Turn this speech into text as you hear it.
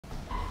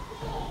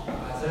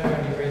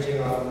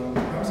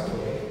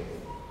homeschooling.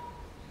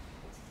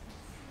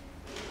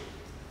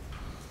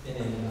 Been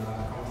in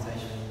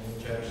conversation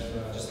in church,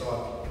 so I just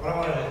thought what I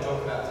wanted to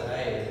talk about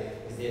today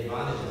is the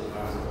advantages of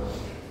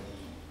homeschooling.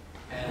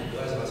 And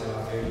those of us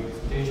who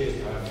do choose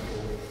to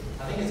homeschool,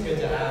 I think it's good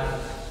to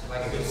have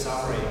like a good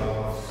summary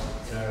of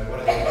what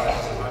are the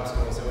advantages of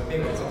homeschooling. So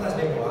when sometimes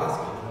people ask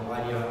me,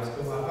 why do you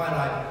homeschool? I find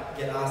I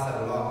get asked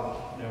that a lot.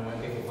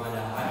 When people find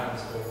out I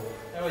homeschool,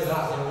 they always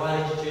ask, why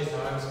did you choose to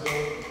homeschool?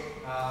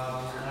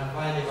 And I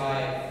find if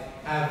I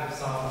have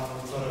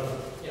some sort of,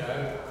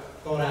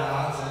 thought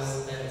out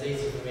answers, then it's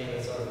easy for me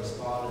to sort of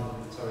respond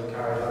and sort of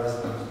encourage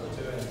others to homeschool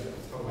too and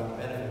talk about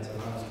the benefits of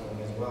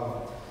homeschooling as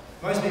well.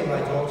 Most people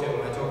I talk to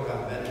when I talk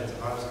about the benefits of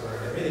homeschooling,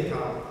 they really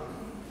can't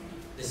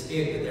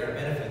dispute that there are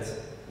benefits.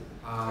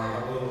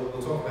 But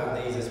we'll talk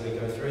about these as we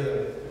go through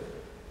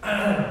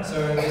them. So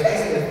there's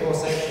basically 4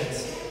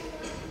 sections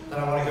that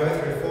I want to go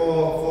through,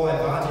 four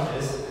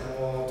advantages, and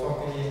we'll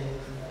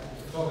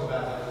talk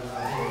about them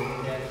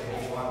in depth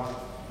in each one.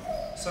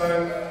 So,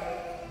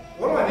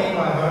 what do I mean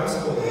by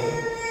homeschooling?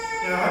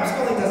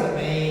 Homeschooling doesn't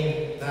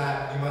mean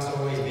that you must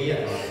always be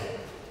at home.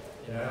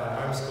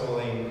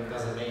 Homeschooling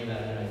doesn't mean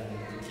that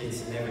the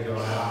kids never go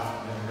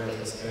out, never go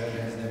to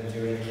excursions, never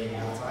do anything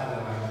outside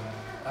the home.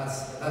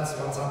 That's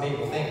what some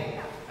people think,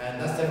 and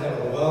that's definitely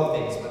what the world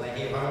thinks when they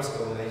hear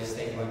homeschooling. They just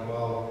think like,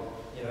 well,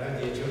 do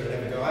your children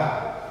ever go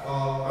out?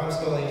 Well,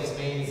 homeschooling just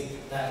means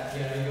that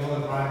you're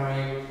the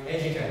primary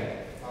educator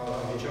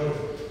of your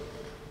children.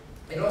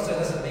 It also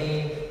doesn't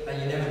mean that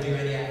you never do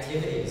any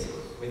activities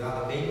with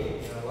other people.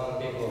 A lot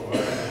of people are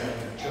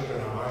working,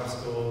 children are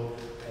homeschooled,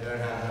 they don't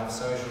have enough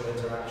social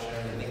interaction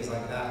and things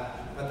like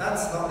that. But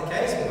that's not the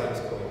case with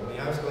homeschooling.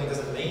 Homeschooling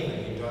doesn't mean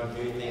that you don't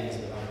do things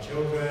with other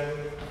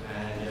children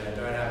and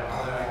don't have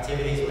other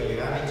activities where you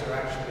have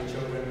interaction with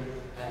children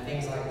and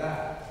things like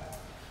that.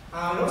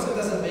 It also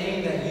doesn't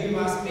mean that you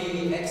must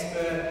be the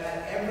expert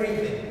at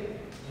everything,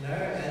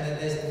 and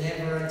that there's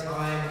never a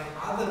time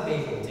other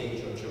people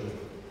teach your children.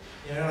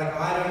 Like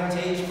I don't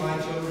teach my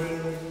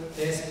children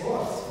their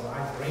sports,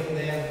 I bring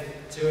them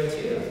to a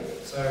tutor.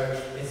 So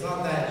it's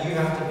not that you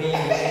have to be the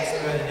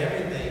expert in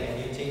everything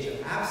and you teach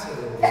them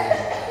absolutely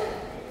everything.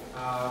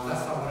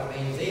 That's not what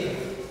it means either.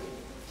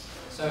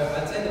 So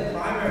I'd say the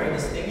primary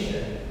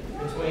distinction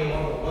between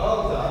what the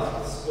world does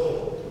at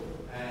school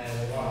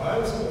and what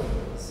homeschooling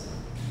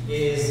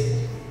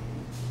is,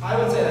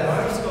 I would say that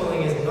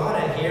homeschooling is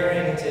not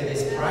adhering to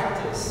this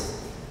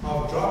practice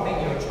of dropping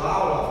your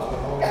child off to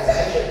an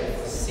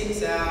organization for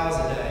 6 hours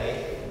a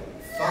day,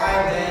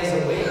 5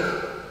 days a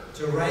week,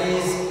 to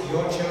raise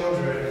your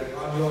children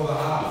on your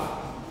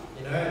behalf.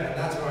 And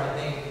that's where I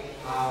think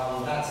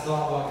that's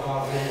not what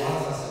God really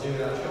wants us to do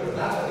with our children.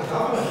 That's what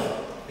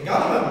the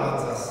government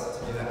wants us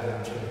to do that with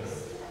our children.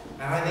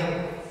 And I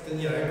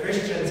think that,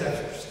 Christians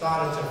have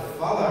started to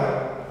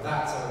follow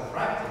that sort of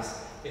practice.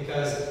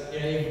 Because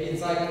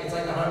it's like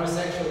the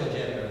homosexual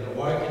agenda, the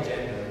woke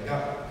agenda.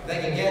 If they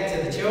can get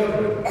to the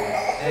children,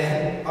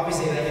 then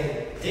obviously they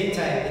can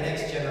dictate the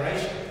next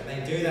generation. And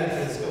they do that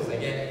through the schools. They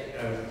get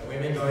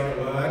women going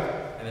to work,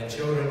 and then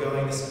children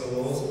going to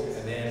schools,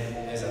 and then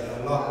there's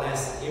a lot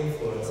less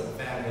influence that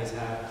families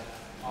have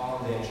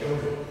on their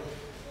children.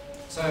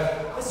 So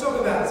let's talk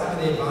about some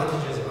of the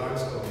advantages of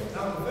homeschooling.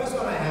 Now, the first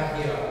one I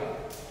have here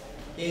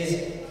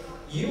is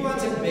you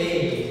want to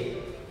be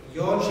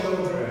your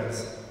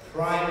children's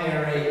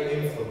primary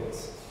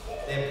influence.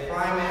 Their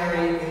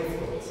primary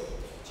influence.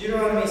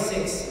 Deuteronomy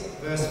 6,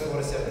 verse 4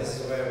 to 7. This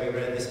is where we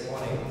read this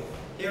morning.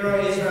 Hear,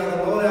 O Israel,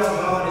 the Lord our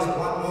God is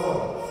one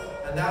Lord,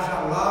 and thou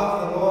shalt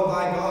love the Lord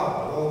thy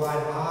God with all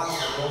thine heart,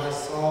 with all thy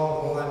soul,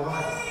 with all thy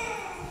might.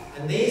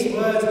 And these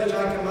words which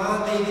I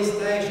command thee this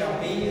day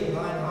shall be in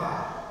thine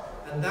heart,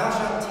 and thou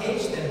shalt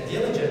teach them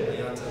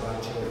diligently unto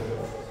thy children,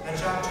 and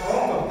shalt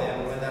talk of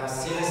them when thou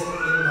sittest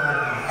in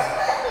thine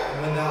house,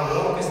 and when thou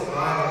walkest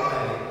by the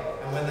way,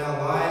 when thou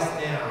liest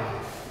down,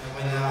 and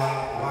when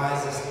thou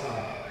risest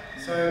up.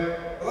 So,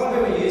 a lot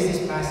of people use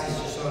this passage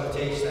to sort of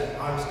teach that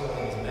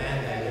homeschooling is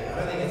mandated. I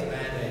don't think it's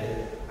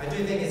mandated. I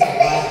do think it's a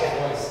wise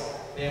choice.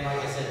 Then,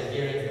 like I said,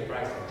 adhering to the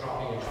practice of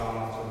dropping your child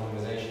off to an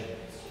organization.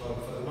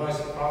 For the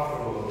most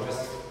profitable, the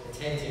most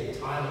attentive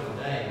time of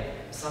the day,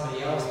 for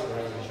somebody else to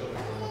raise your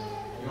children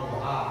on your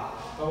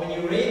behalf. But when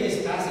you read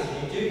this passage,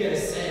 you do get a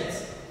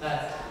sense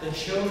that the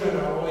children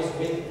are always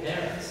with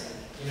parents.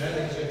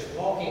 Because you're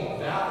talking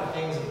about the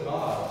things of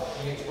God,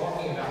 and you're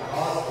talking about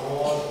God's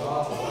laws,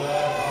 God's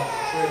word, God's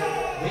truth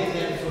with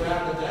them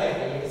throughout the day.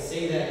 And you can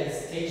see that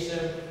it's teach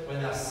them when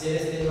thou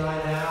sittest in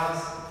thine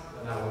house,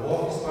 when thou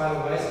walkest by the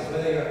way, so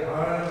whether you're at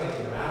home,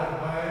 whether you're out of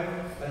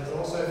home, but it's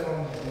also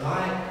from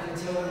night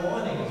until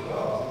morning as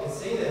well. You can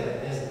see that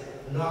there's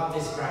not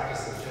this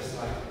practice of just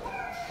like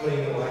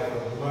putting them away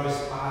for the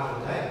most part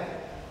of the day,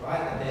 right?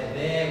 That they're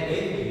there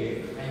with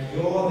you, and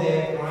you're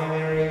their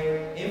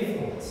primary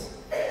influence.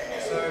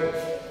 So,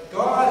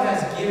 God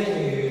has given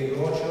you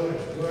your children.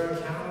 You are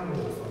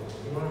accountable for them.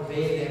 You want to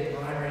be their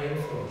primary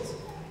influence.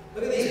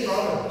 Look at these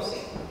Proverbs.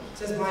 It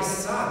says, my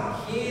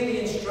son, hear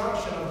the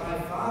instruction of thy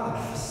father,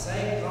 and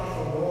forsake not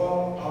the law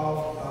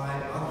of thy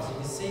mother. So you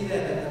can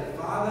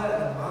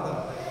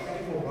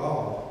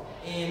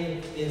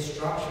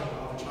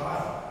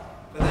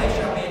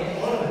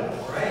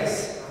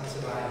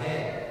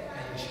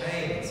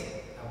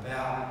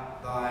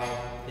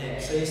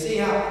next. So you see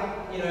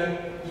how, you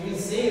can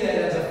see that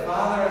as a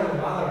father and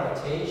a mother are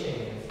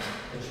teaching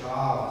the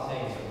child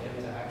things for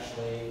them to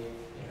actually,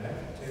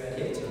 to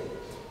adhere to.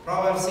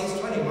 Proverbs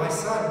 6:20, my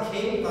son,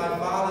 keep thy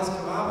father's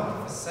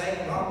commandment,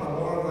 forsake not the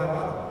law of thy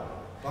mother.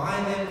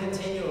 Bind them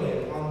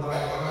continually upon thy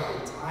heart,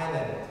 and tie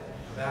them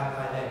about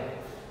thy neck.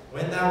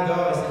 When thou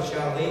goest, it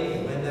shall lead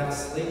thee. When thou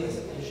sleepest,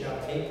 it shall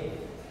keep thee.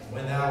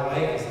 When thou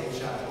awakest, it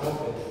shall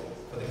talk with thee.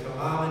 For the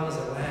commandment is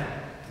a lamp,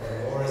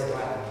 and the law is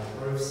light,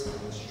 and reproofs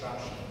and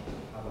instruction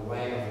are the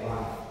way of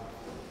life.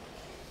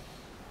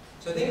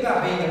 So think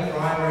about being the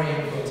primary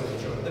influence of the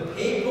children. The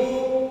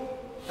people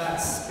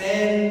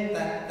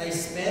that they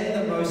spend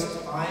the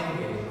most time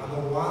with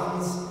are the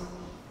ones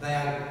they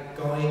are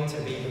going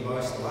to be the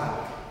most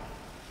like.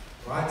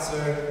 Right? So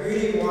who do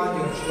you want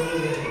your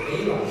children to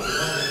be like? You want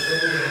your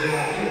children to be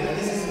like you. And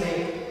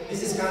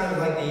this is kind of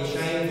like the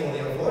shameful,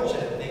 the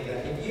unfortunate thing,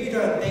 that if you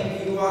don't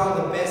think you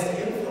are the best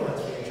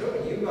influence for your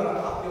children, you've got to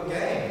up your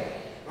game.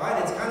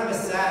 Right? It's kind of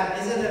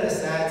isn't it a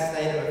sad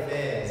state of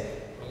affairs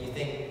when you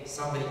think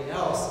somebody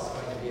else is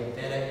going to be a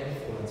better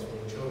influence for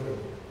your children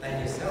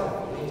than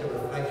yourself? You need to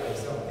reflect on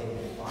yourself and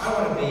think, well, I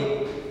want to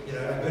be,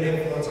 a good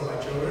influence on my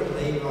children,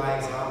 lead by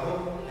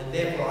example, and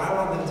therefore I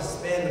want them to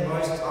spend the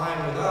most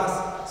time with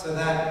us so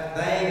that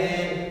they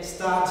then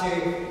start to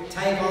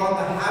take on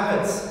the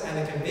habits and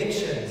the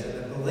convictions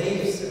and the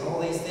beliefs and all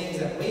these things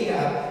that we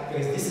have,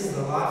 because this is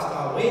the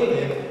lifestyle we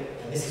live,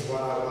 and this is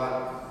what I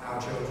want our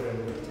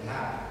children to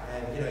have.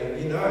 And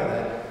you know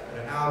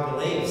that our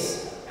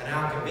beliefs and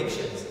our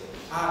convictions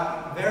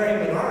are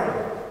very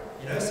minority.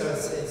 So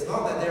it's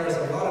not that there is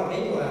a lot of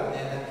people out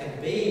there that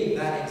can be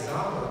that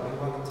example that we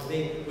want them to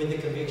be with the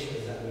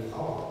convictions that we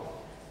hold.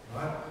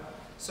 Right?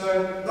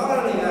 So not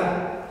only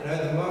that,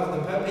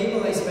 the people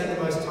they spend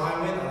the most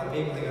time with are the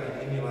people they're going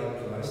to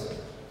emulate the most,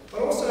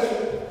 but also,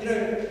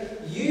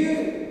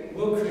 you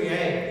will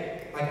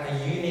create like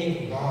a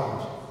unique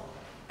bond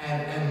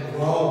and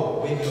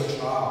role with your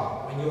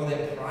child when you're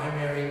their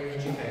primary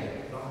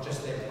educator, not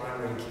just their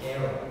primary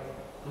carer.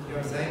 You know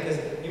what I'm saying?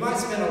 Because you might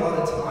spend a lot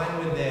of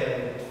time with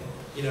them,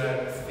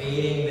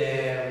 feeding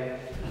them,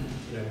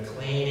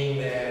 cleaning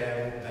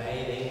them,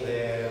 bathing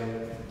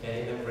them,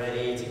 getting them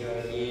ready to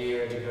go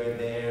here, to go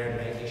there, and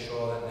making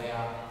sure that they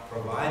are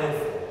provided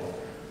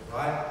for,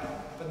 right?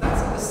 But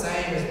that's not the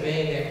same as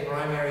being their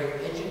primary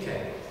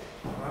educator.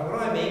 Right? What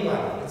do I mean by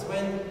that? It's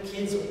when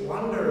kids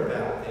wonder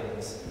about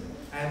things,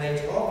 and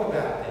they talk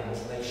about things,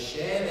 and they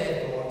share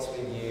their thoughts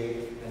with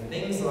you, and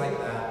things like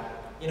that.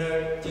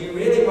 Do you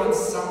really want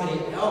somebody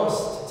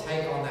else to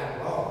take on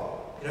that role?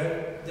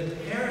 The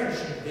parent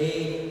should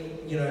be,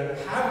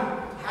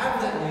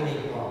 have that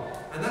unique role.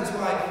 And that's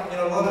why,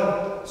 a lot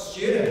of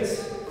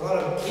students, a lot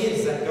of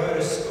kids that go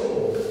to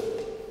school,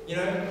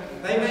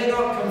 they may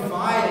not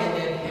confide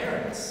in their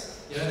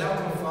parents. They'll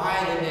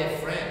confide in their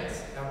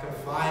friends. They'll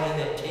confide in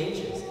their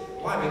teachers.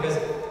 Why? Because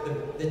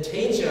the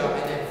teacher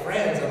and their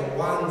friends are the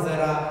ones that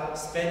are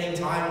spending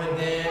time with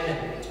them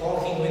and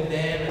talking with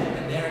them,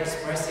 and they're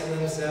expressing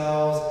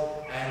themselves,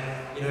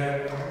 and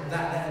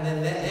and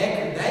then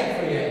they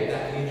create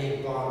that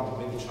unique bond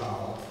with the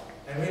child.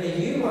 And really,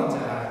 you want to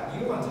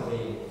be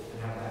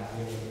and have that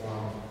unique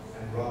bond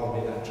and role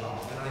with that child.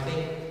 And I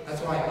think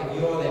that's why if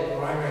you're their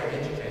primary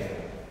educator,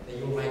 then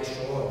you'll make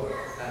sure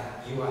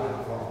that you are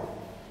that role.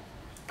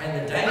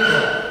 And the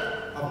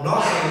danger of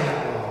not being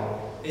that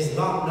role is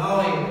not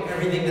knowing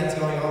everything that's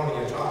going on with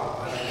your child.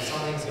 Right? If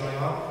something's going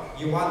on,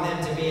 you want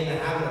them to be in the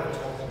habit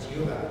of talking to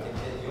you about it,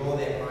 because you're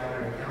their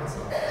primary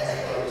counselor, as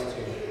opposed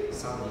to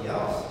somebody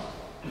else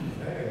who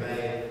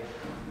may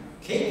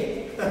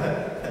keep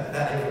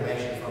that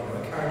information from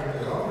you, encourage them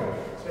to go on,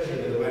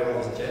 especially with the way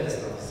all this gender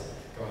stuff is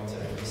going to.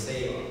 You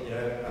see,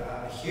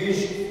 a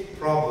huge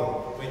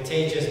problem with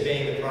teachers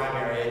being the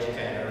primary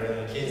educator,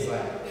 and the kids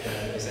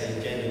they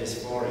say gender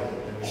dysphoria,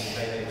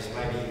 they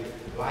might be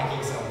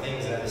liking some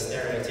things that are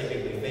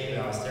stereotypically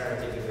female,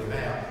 stereotypically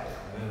male,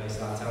 and then they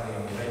start telling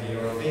them, maybe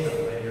you're a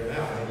female, maybe you're a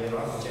male, maybe you're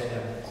not the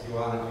gender you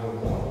are that you were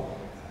born.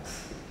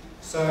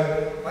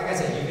 So, like I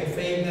said, you can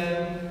feed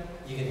them,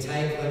 you can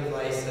take them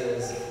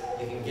places,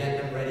 you can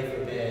get them ready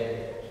for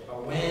bed,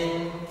 but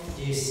when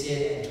do you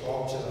sit and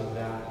talk to them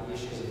about the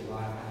issues of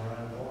life and their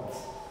own thoughts?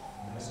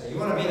 So you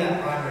want to be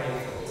that primary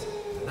influence,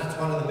 and that's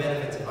one of the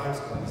benefits of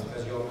homeschooling, is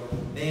because you're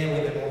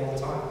there with them all the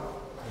time.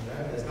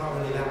 There's not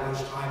really that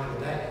much time in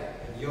the day,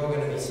 and you're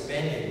going to be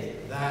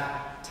spending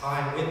that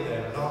time with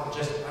them, not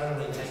just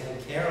only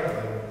taking care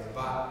of them,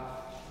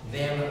 but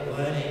them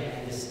learning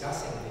and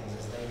discussing things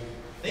as they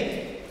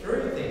think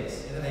through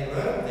things. They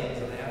learn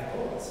things and they have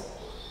thoughts.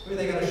 Who are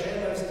they going to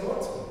share those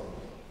thoughts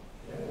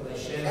with? Will they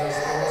share those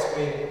thoughts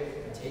with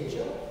a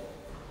teacher?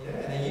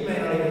 And then you may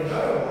not even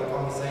know all the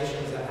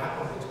conversations that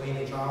happen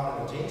between the child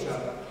and the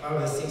teacher over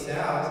the 6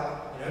 hours.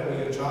 Will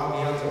your child be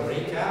able to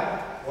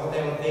recap what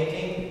they were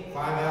thinking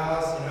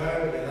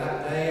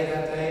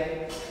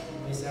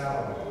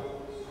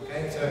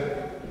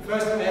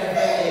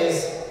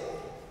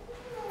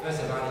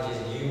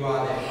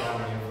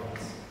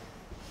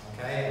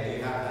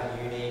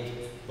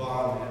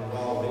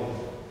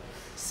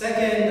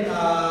second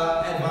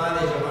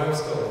advantage of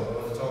homeschooling I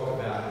want to talk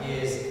about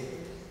is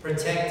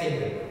protecting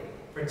them.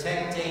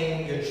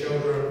 Protecting your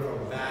children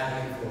from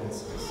bad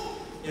influences.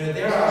 You know,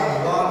 there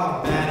are a lot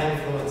of bad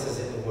influences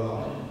in the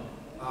world.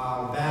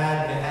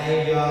 Bad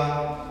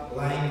behavior,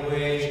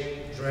 language,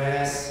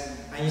 dress.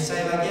 And you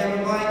say, like, yeah,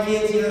 but my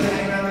kids, you know, they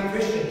hang around with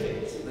Christian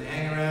kids. They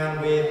hang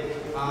around with,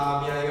 you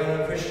know, they go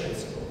to a Christian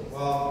school.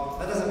 Well,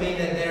 that doesn't mean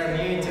that they're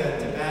immune to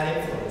bad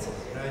influences.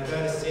 You know,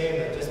 don't assume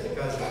that just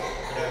because, you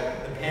know,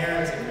 the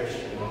parents are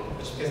Christian, or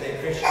just because they're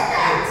Christian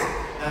kids,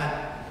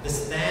 that the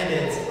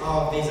standards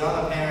of these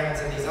other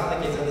parents and these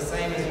other kids are the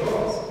same as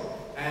yours.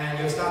 And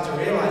you'll start to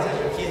realize as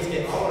your kids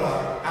get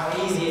older how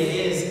easy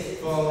it is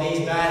for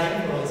these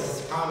bad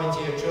influences to come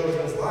into your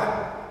children's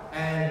life.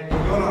 And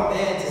if you're not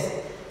there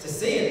to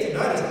see it, to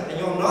notice it, and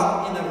you're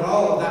not in the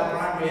role of that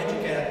primary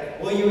educator,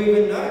 will you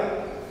even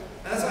know?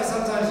 And that's why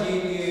sometimes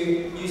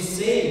you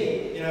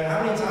see, you know,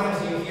 how many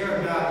times you hear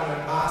about, you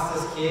know,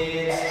 pastors'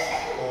 kids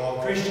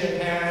or Christian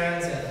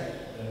parents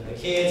and the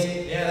kids,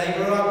 you know, they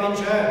grew up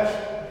in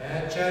church.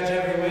 Church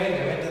every week,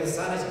 they went to the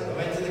Sunday school, they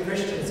went to the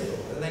Christian school,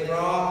 and they grow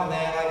up and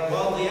they're like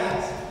worldly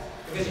ass.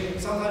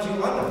 Because sometimes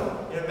you wonder,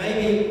 you know,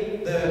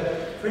 maybe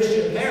the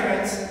Christian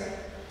parents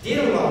did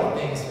a lot of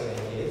things for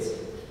their kids,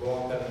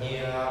 brought them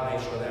here,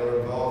 made sure they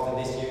were involved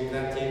in this youth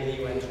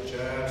activity, went to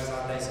church,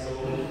 Sunday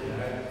school, you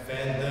know,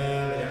 fed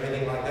them and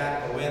everything like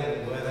that, but were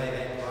they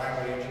their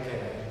primary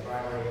educator and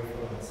primary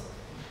influence?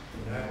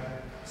 You know?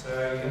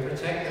 So you can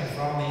protect them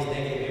from these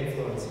negative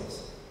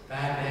influences,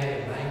 bad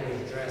behavior,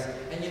 language, dress.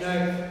 And you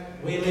know,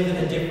 we live in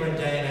a different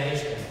day and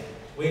age now.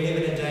 We live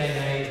in a day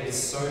and age with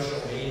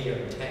social media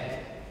and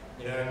tech.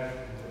 You know,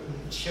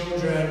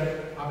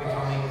 children are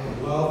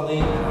becoming worldly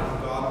and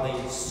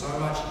ungodly so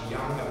much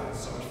younger and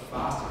so much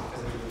faster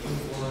because of the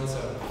influence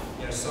of,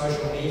 you know,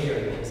 social media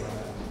and things like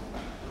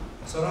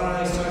that. So not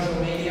only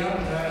social media, you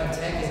know, and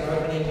tech is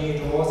opening new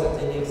doors that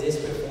didn't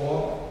exist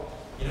before.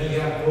 You know, you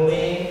have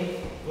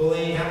bullying.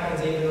 Bullying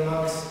happens even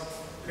amongst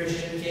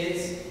Christian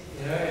kids.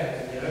 You know,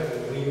 and you know,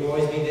 will you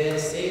always be there to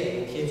see it?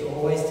 Will kids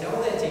always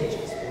tell their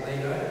teachers? Will they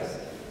notice?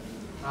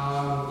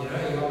 You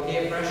know, you got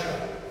peer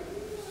pressure.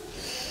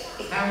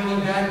 How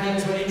many bad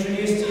things were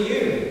introduced to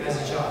you as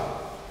a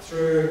child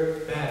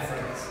through bad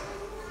friends?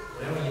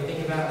 You know, when you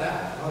think about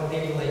that, a lot of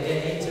people, they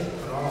get into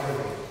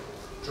pornography,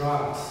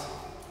 drugs,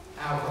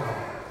 alcohol,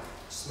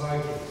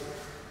 smoking,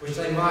 which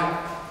they might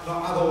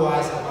not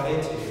otherwise have got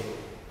into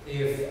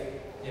if,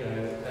 you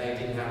know, they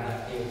didn't have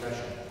that peer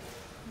pressure.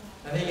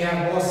 And then you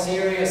have more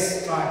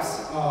serious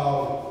types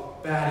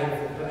of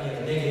bad, you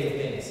know,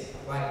 negative things,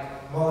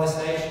 like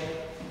molestation,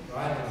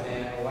 right? If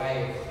they're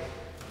away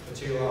for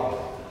too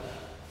long.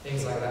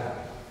 Things like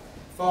that.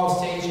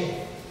 False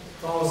teaching,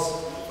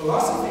 false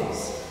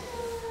philosophies.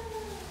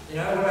 You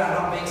know, what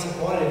about not being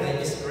supported if they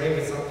disagree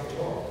with something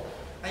taught?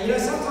 And you know,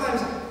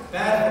 sometimes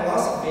bad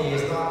philosophy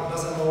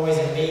doesn't always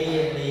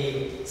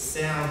immediately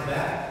sound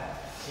bad.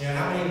 You know,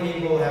 how many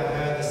people have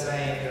heard the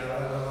saying, you know,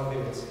 a lot of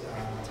people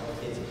tell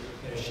kids,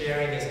 you know,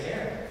 sharing is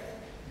caring.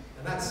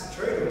 And that's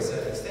true to a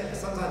certain extent, but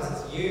sometimes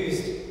it's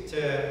used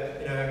to,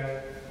 you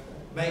know,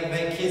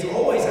 make kids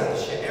always have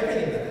to share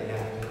everything that they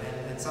have.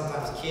 And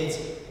sometimes kids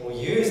will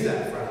use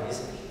that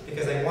phrase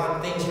because they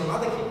want things from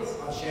other kids.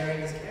 Oh, sharing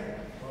is caring.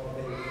 Well,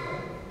 then, you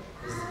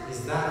know,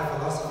 is that a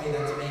philosophy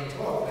that's being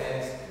taught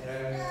where, you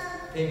know,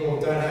 people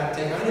don't have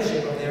to take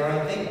ownership of their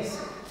own things,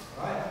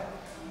 right?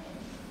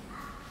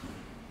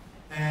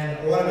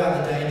 And what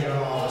about the danger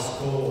of a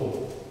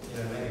school, you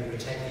know, maybe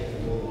protecting the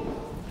bully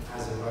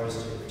as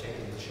opposed to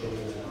protecting the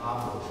children that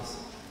are bullies?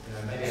 You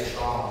know, maybe a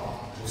child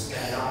will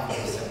stand up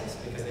for themselves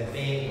because they're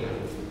being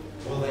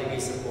bullied. Will they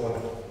be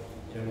supported?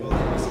 You know, will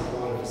they be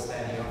supported for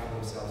standing up for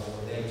themselves, or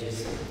will they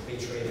just be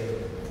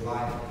treated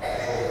like a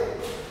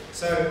bully?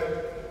 So,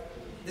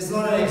 this is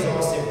not an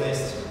exhaustive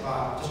list,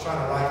 but just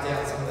trying to write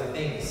down some of the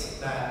things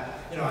that,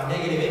 you know, are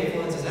negative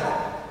influences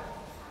out.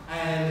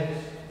 And,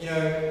 you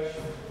know,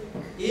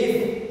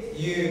 if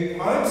you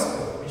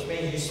homeschool, which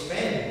means you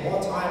spend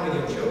more time with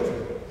your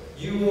children,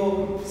 you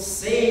will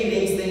see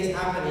these things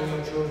happen in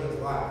your children's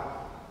life.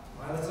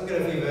 Right, let's look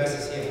at a few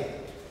verses here.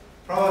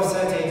 Proverbs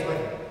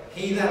 13:20.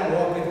 He that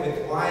walketh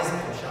with wise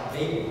men shall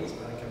be wise,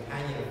 but a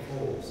companion of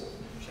fools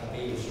shall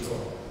be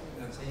destroyed.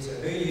 See, so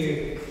who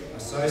you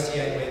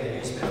associate with and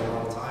you spend a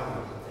lot of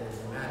time with,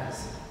 it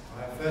matters.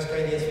 Right? 1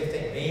 Corinthians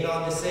 15. Be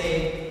not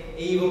deceived,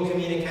 evil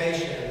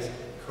communications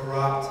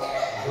corrupt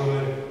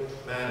good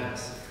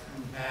manners.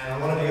 And I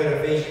wanted to go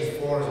to Ephesians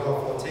 4 as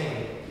well,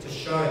 14, to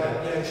show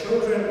that, you know,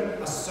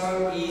 children are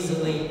so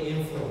easily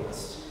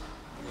influenced.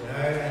 You know,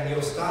 and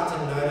you'll start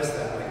to notice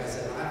that. Like I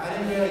said, I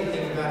didn't really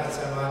think about it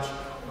so much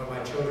when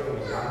my children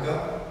were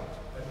younger,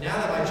 but now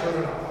that my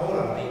children are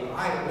older,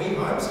 we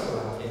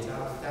homeschool our kids.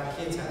 Our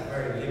kids have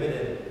very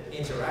limited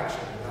interaction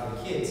with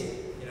other kids.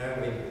 You know,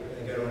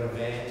 they go to an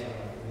event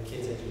or the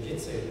kids at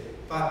jiu-jitsu.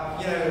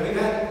 But, you know, we've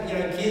had, you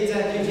know, kids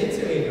at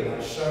jiu-jitsu even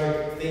like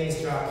show things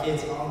to our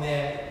kids on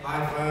their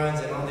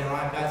iPhones and on their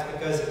iPads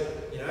because,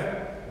 you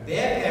know,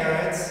 their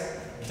parents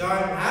don't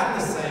have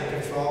the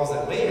same controls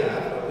that we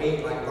have, but we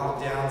like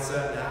lock down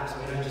certain apps.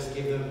 We don't just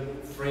give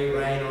them free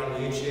reign on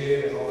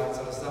YouTube and all that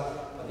sort of stuff.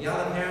 But the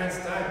other parents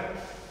don't.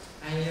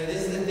 And you know,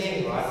 this is the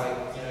thing, right? Like,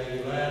 you know,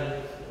 you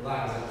learn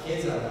like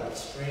kids are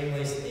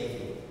extremely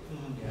sneaky.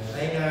 You know,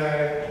 they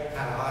know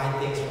how to hide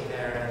things from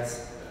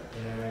parents.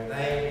 You know,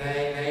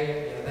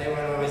 they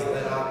won't always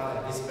let up.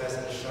 Like, this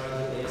person is showing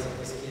them this, and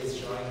this kid is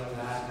showing them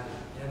that.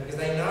 You know, because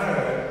they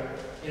know,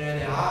 you know, in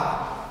their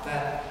heart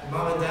that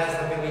mum and dad's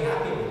not going to be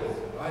happy with that,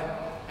 right?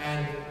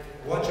 And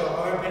what you're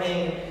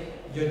opening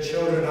your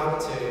children up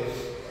to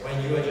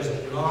when you are just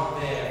not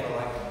there for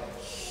like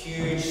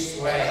huge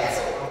swathes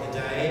of the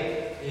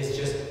day is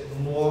just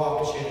more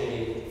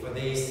opportunity for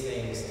these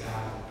things to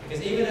happen.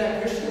 Because even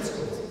at Christian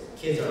schools,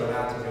 kids are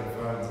allowed to bring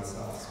phones and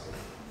stuff to school.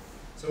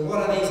 So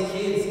what are these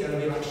kids going to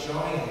be like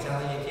showing and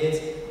telling your kids,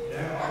 you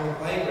know, on the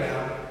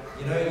playground?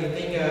 You know, you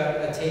think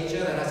a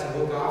teacher that has to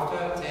look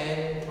after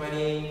 10,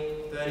 20,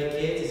 30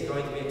 kids is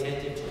going to be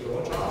attentive to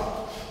your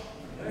child?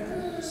 You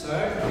know? So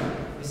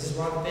this is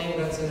one thing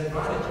that's an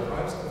advantage of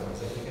homeschooling, is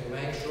that you can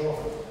make sure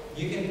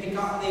you can pick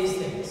up these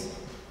things.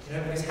 You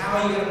know, because how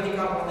are you going to pick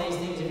up on these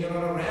things if you're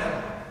not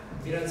around?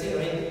 If you don't see it, I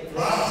mean, for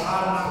us it's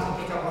hard enough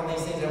to pick up on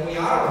these things and we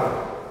are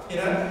around. You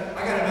know,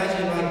 I can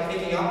imagine like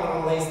picking up on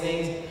all these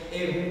things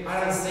if I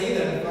don't see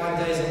them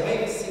 5 days a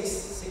week,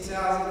 six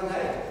hours a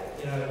day.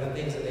 You know, the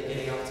things that they're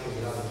getting up to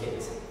with other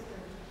kids.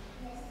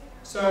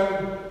 So,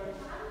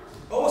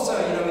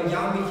 also, you know, with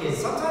younger kids,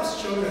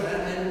 sometimes children,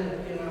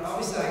 and you know,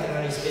 obviously I can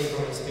only speak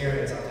from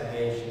experience up to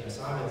age, you know,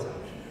 Simon's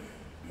age.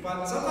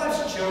 But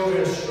sometimes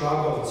children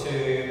struggle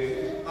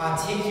to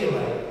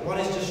articulate what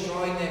is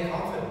destroying their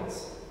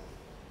confidence.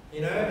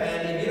 You know,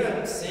 and if you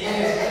don't see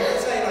it,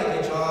 let's say like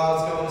your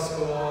child's going to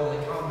school and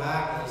they come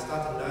back and you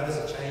start to notice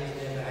a change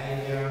in their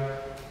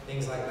behaviour,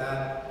 things like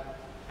that.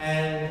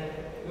 And,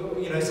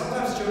 you know,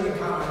 sometimes children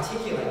can't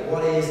articulate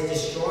what is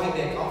destroying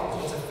their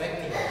confidence, what's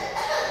affecting them.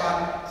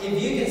 But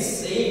if you can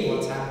see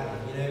what's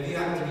happening, you know, if you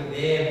happen to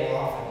be there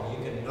more often, you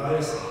can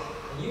notice it,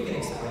 and you can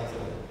explain to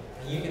them,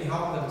 and you can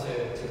help them to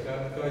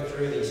go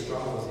through these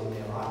struggles in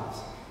their lives.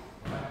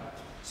 Right?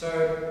 So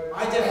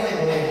I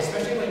definitely believe,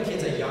 especially when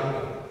kids are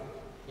younger,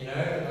 you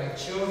know, like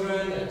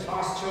children, they're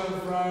tossed to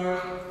and fro.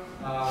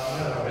 I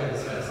read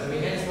this verse. So we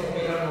henceforth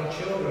be no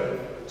children,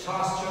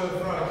 tossed to and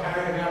fro,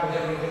 carried about with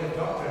every wind of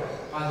doctrine,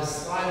 by the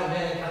sleight of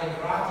men and cunning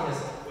craftiness,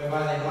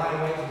 whereby they lie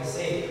in wait to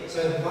deceive. So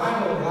the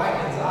Bible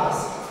likens us,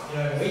 you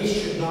know, we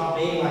should not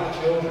be like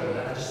children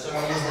that are just so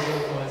easily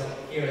influenced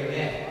here and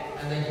there.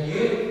 And then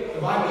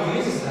the Bible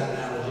uses that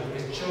analogy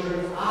because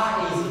children are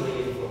easily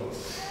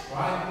influenced,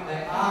 right?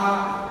 They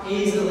are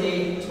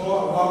easily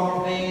taught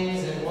wrong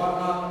things and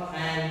whatnot,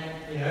 and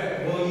you know,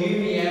 will you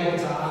be able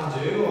to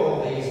undo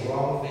all these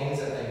wrong things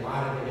that they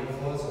might have been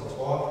influenced or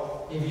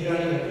taught if you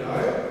don't even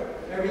know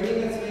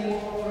everything that's being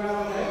taught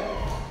throughout the day?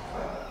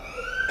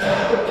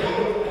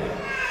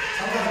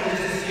 Sometimes we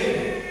just assume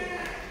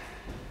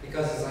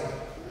because it's like a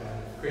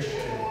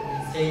Christian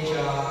teacher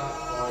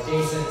or a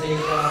decent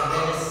teacher,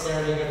 they're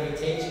necessarily going to be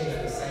teaching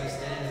at the same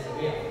standards that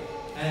we are.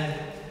 And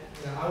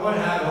you know, I won't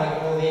have like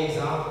all the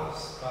examples,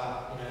 but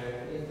you know,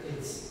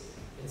 it's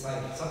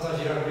like sometimes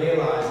you don't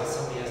realise that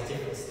somebody has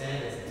different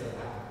standards until it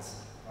happens.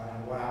 Right?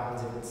 And what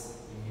happens if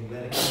you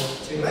let it go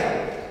too late?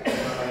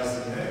 Whereas,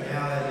 you know,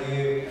 now that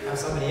you have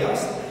somebody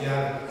else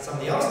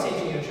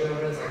teaching your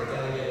children, it's like a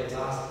delegated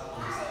task,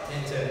 you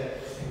tend to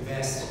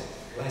invest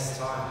less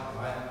time,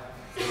 right,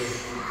 in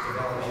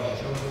developing your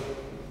children.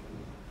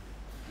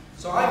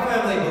 So I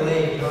firmly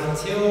believe, you know,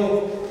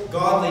 until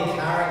godly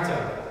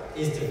character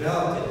is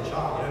developed in a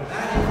child, you know,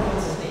 bad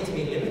influences need to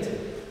be limited.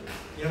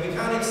 You know, we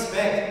can't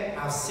expect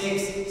our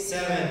 6,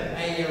 7,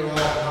 8-year-old,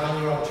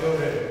 9-year-old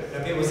children. You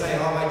know, people say,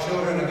 oh, my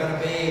children are going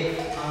to be,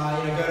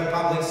 go to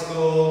public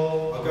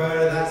school or go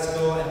to that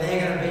school, and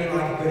they're going to be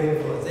like a good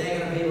influence. They're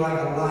going to be like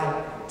a light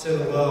to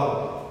the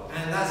world.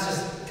 And that's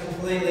just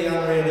completely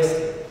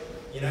unrealistic.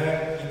 You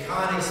know, you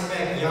can't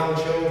expect young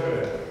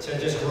children to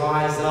just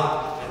rise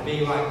up and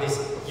be like this,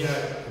 you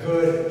know,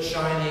 good,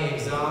 shining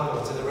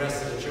example to the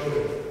rest of the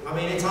children. I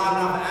mean, it's hard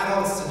enough for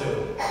adults to do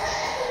it.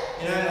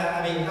 You know,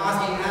 I mean,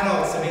 asking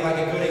adults to be like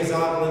a good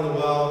example in the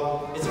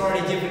world, it's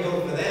already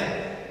difficult for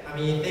them. I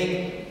mean, you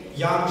think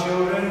young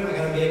children are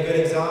going to be a good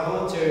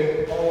example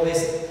to all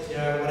this, you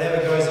know,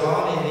 whatever goes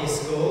on in these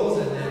schools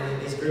and in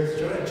these groups of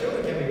children.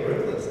 Children can be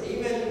ruthless.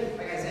 Even,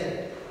 like I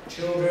said,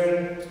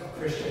 children of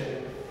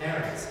Christian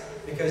parents.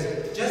 Because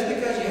just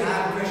because you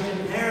have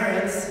Christian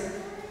parents,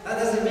 that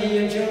doesn't mean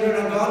your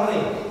children are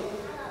godly.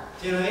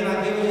 Do you know what I mean?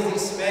 Like people just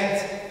expect,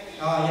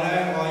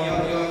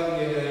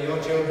 your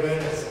children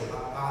as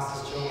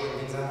pastors' children,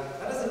 things like that.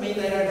 That doesn't mean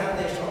they don't have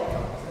their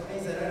shortcomings. That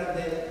means they don't have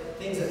their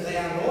things that they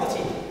are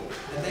naughty,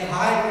 that they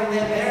hide from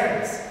their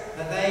parents,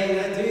 that they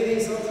do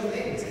these sorts of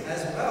things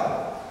as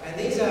well. And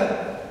these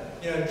are,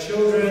 you know,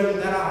 children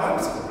that are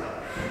homeschooled.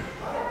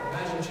 Right?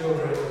 Imagine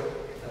children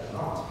that are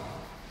not.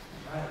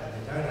 Right? And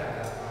they don't have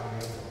that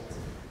primary influence.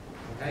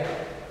 Okay?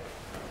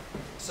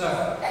 So,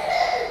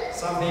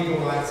 some people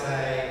might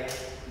say,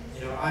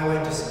 you know, I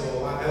went to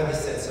school, I've heard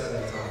this said so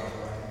many times, right?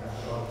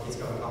 Kids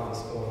go to public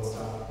school and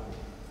stuff.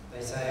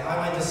 They say, I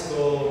went to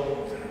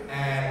school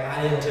and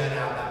I didn't turn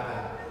out that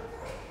bad.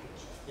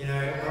 You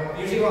know,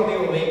 usually what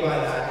people mean by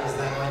that is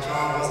that my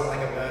child wasn't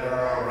like a murderer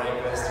or a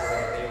rapist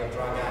or a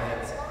drug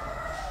addict.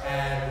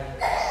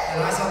 And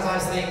I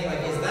sometimes think,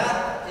 like, is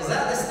that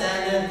the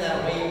standard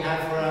that we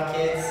have for our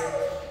kids?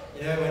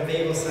 You know, when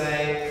people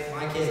say,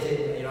 my kids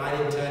didn't, you know, I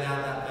didn't turn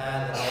out that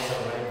bad, that I was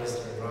a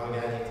rapist or a drug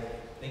addict,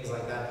 things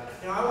like that.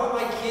 You know, I want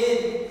my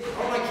kids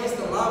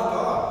to love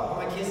God. I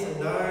want my kids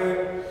to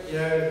know, you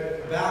know,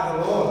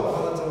 about the Lord. I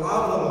want them to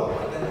love the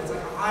Lord. Like, it's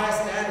like a higher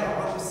standard. I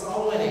want them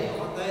soul winning. I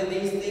want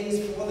these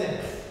things for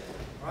them.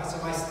 Right? So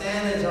my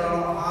standards are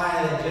a lot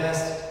higher than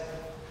just,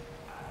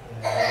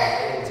 you know,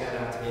 I didn't turn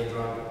out to be a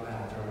drug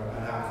addict or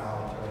an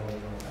alcoholic or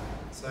anything like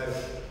that. So,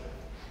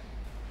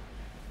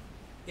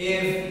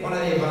 if one of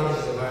the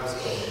advantages of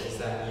homeschooling is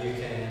that you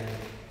can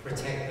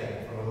protect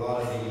them from a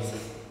lot of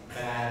these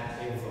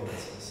bad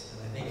influences.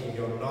 And I think if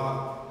you're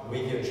not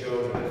with your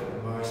children for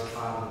the most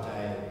part of the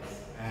day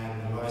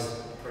and the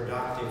most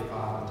productive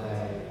part of the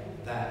day,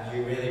 that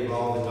you really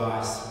roll the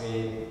dice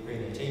with who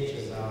your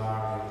teachers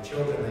are, who your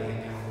children they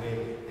hang out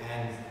with,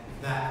 and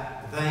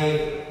that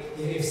they,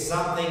 if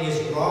something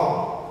is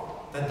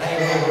wrong, that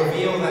they will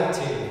reveal that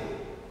to you,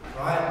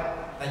 right?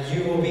 That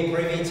you will be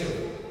privy to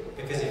it.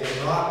 Because if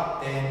you're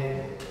not,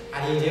 then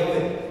how do you deal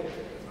with it?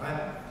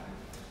 Right?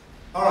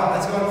 Alright,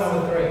 let's go on to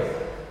number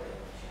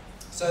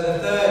 3. So the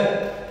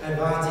third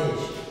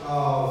advantage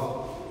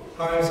of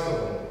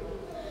homeschooling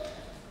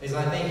is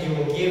I think you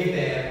will give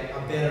them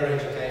a better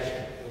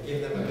education. You'll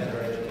give them a better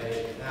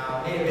education.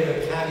 Now, I need a bit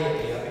of a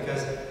caveat here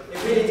because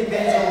it really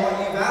depends on what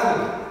you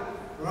value.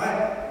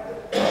 Right?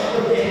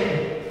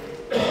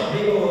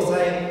 People will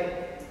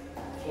say,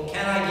 well,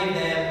 can I give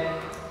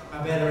them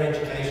a better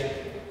education?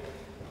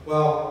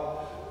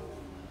 Well,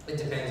 it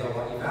depends on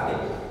what you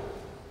value.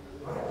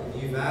 Right?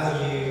 If you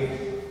value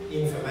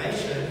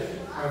information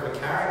over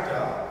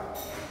character,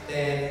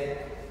 then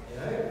you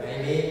know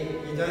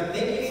maybe you don't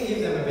think you can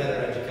give them a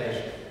better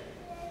education.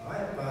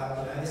 Right? But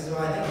you know, this is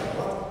what I think.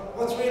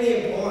 What's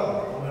really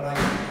important when we're like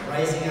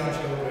raising our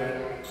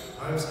children,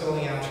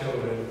 homeschooling our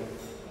children,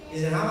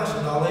 is it how much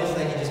knowledge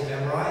they can just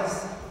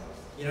memorize,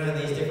 you know, in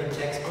these different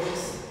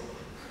textbooks.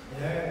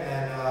 You know,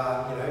 and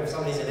you know, if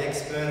somebody's an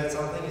expert at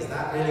something, is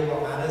that really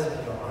what matters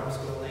when you're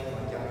homeschooling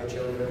like younger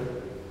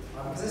children?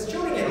 Because as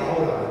children get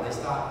older and they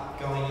start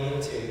going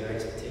into their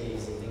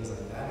expertise and things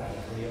like that,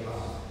 and career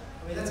path,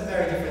 I mean that's a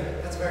very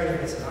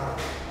different scenario.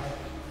 Right?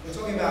 We're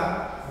talking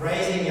about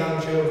raising young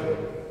children,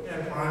 you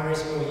know, primary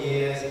school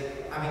years,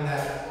 having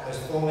those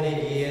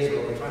formative years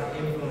where we're trying to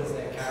influence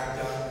their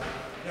character.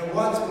 You know,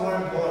 what's more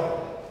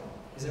important?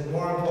 Is it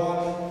more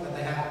important that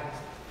they have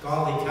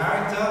godly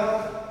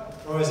character?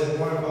 Or is it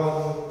more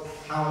important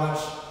how much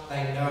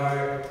they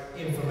know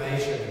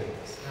information?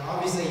 Now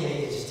obviously you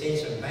need to just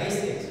teach them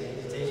basics. You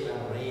need to teach them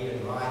how to read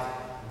and write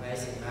and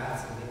basic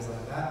maths and things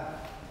like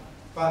that.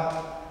 But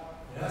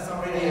you know, it's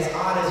not really as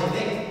hard as you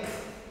think.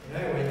 You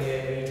know, when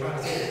you're trying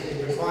to teach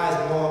it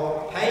requires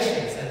more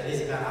patience than it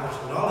is about how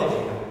much knowledge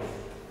you know.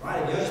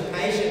 Right? If you're just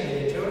patient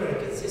with your children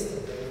and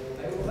consistent,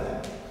 they will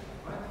learn.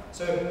 Right?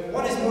 So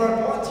what is more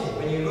important to you?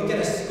 When you look at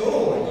a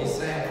school and you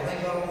say, well,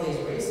 they've got all these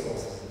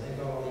resources and they've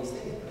got all these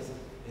things.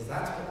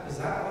 Is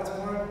that what's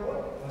more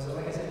important? Or is it,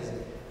 like I said,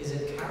 is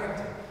it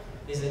character?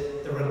 Is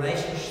it the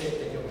relationship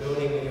that you're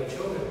building with your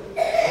children?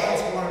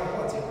 What's more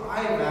important? If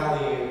I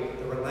value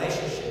the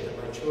relationship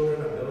that my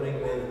children are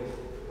building with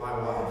my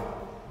wife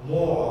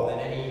more than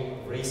any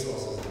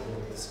resources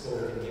that the school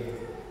can give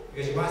them.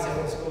 Because you might say,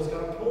 well, the school's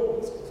got a pool,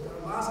 the school's got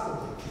a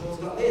basketball, the school's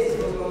got this,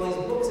 the school's got all these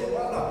books and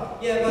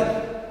whatnot. Yeah,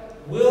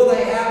 but will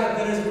they have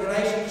a good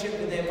relationship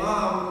with their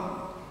mum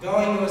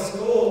going to a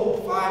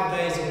school 5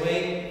 days a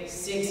week,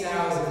 6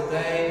 hours of the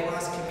day,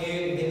 plus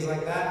commute and things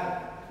like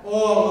that?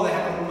 Or will they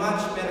have a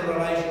much better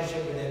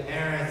relationship with their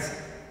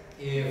parents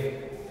if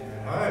they're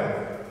at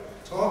home,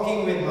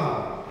 talking with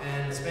mum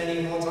and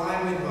spending more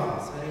time with mum,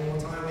 spending more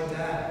time with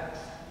dad,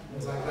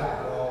 things like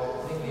that?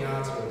 Well, I think the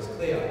answer is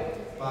clear.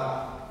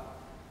 But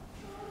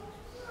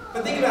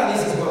think about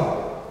this as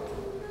well.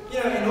 You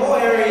know, in all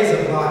areas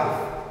of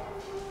life,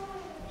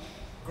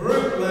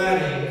 group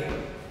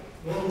learning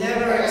will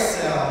never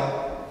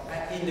excel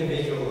at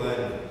individual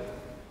learning.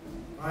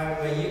 Right?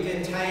 Where you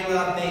can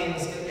tailor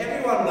things,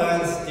 everyone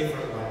learns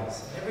different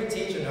ways. Every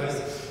teacher knows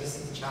this. This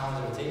is the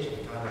challenge of a teacher,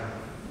 to kind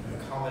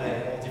of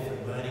accommodate all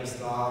different learning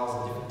styles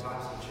and different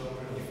types of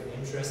children, different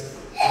interests,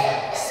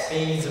 different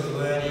speeds of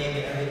learning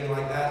and everything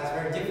like that. It's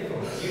very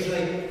difficult.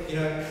 Usually, you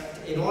know,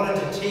 in order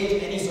to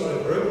teach any sort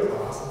of group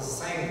class, it's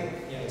the same,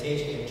 you know,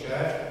 teaching in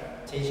church,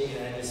 teaching in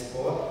any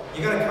sport,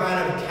 you've got to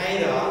kind of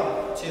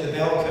cater to the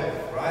bell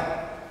curve,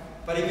 right?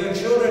 But if your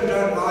children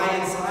don't lie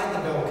inside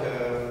the bell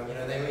curve, you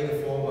know, they will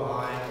either fall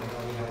behind or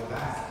they'll be held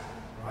back,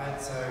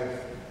 right? So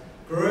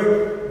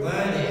group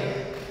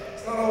learning,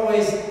 it's not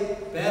always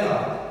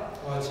better,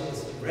 or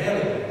it's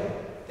rarely better,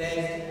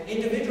 than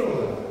individual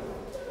learning.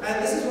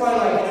 And this is why,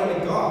 like, you know,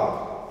 with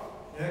God,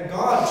 you know,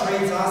 God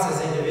treats us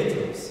as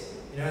individuals.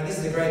 You know, and this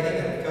is the great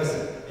thing, because,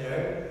 you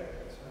know,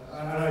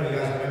 I don't know if you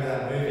guys remember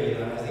that movie,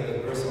 I think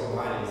it was Bruce Almighty.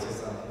 funny. It's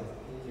just like,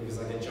 it was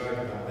like a joke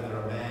about whether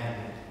a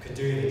man could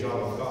do the job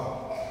of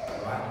God,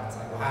 right? And it's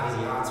like, well, how does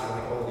he answer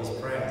like all these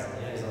prayers?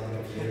 And, he's on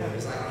the computer.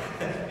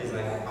 He's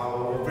like,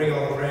 oh, we'll bring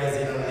all the prayers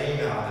in on an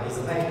email, and he's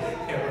like,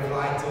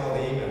 replying to all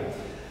the emails.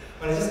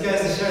 But it just goes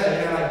to show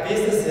that, like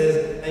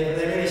businesses, they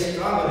really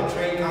struggle to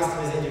treat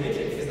customers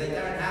individually because they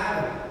don't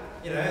have,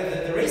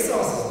 the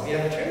resources to be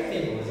able to treat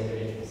people as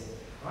individuals,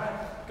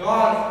 right?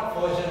 God,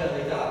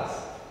 fortunately, does.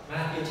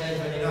 Matthew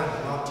 10:29,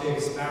 not two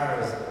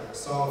sparrows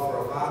sold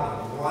for a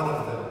farthing, one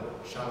of them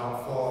shall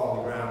not fall on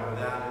the ground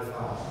without your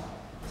Father.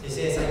 So you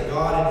see, it's like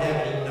God in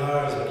heaven, He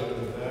knows when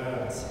even the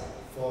birds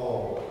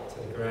fall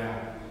to the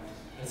ground.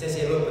 And it says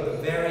here, look, but the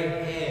very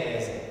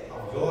hairs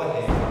of your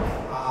head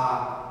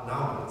are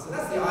numbered. So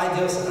that's the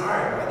ideal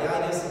scenario, right? The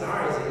ideal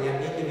scenario is that you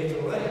have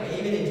individual learning,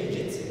 even in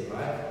jiu-jitsu,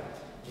 right?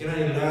 You can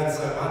only learn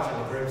so much in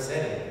a group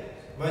setting.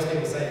 Most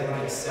people say you want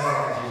to excel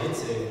at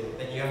jiu-jitsu,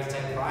 then you have to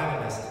take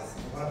private lessons.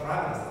 What are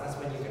private lessons? That's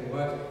when you can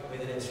work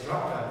with an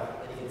instructor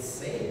and you can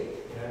see,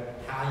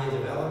 how you're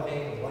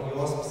developing, what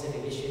your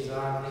specific issues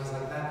are, and things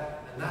like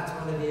that. And that's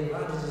one of the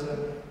advantages of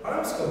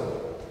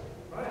homeschool,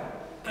 right?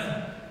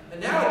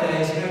 And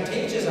nowadays,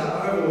 teachers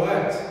are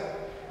overworked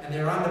and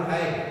they're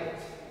underpaid.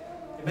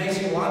 It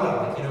makes you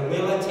wonder,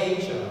 will a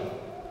teacher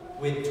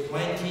with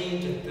 20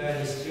 to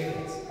 30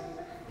 students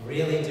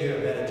really do a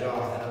better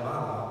job than a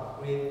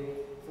mother with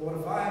 4 to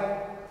 5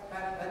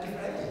 at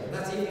different ages? And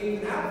that's if you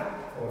even have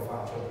 4 or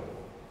 5 children.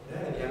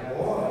 If you have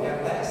more, if you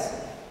have less.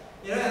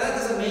 That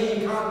doesn't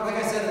mean you can't, like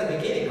I said at the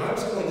beginning,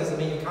 homeschooling doesn't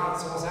mean you can't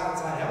source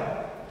outside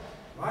help.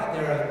 Right?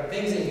 There are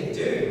things that you can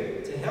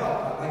do to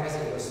help, but like I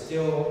said, you're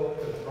still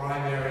the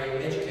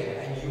primary educator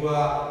and you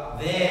are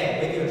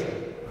there with your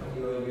children.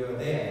 Right? You're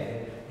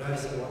there,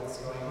 noticing what's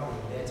going on.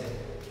 You're there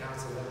to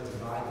counsel them, to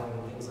guide them,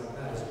 and things like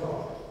that as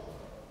well.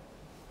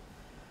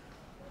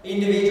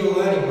 Individual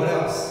learning, what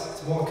else?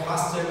 It's more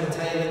custom and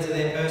tailored to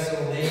their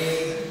personal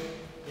needs.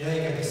 You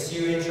can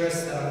pursue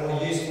interests that are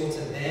more useful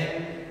to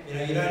them.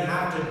 You don't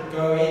have to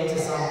go into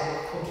some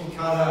cookie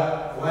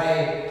cutter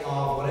way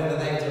of whatever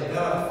they've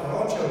developed for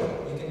all children.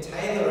 You can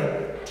tailor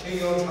it to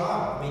your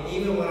child.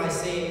 Even when I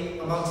see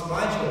amongst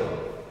my children,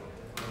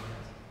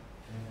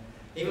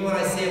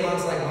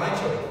 my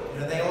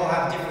children, they all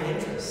have different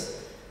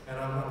interests. And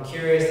I'm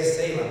curious to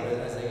see,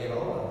 as they get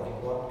older,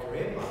 what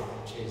career path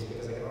they choose,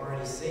 because I can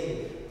already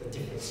see the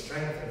different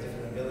strengths and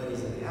different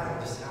abilities that they have,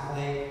 and just how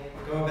they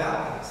go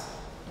about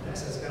things.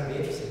 So it's going to be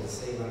interesting to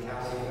see how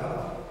they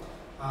develop.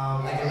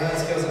 They can learn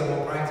skills that are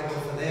more practical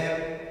for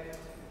them.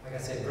 Like I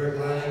said, group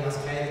learning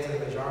must cater to the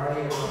majority.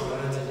 Everyone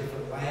learns in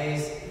different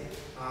ways.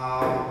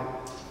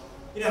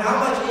 How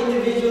much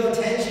individual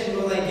attention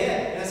will they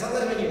get?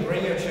 Sometimes when you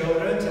bring your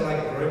children to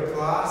a group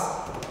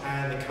class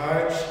and the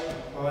coach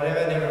or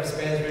whatever never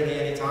spends really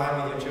any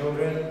time with your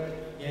children,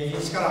 you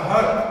just got to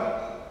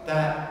hope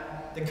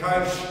that the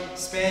coach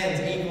spends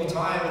equal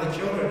time with the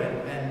children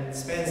and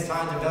spends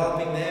time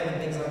developing them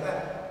and things like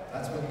that.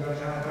 That's what you've got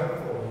to kind of hope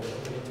for when you're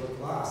putting into a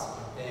class.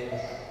 Then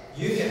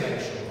you can make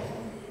sure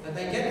that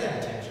they get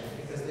that attention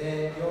because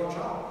they're your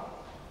child.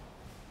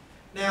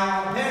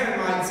 Now, a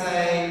parent might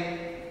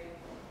say,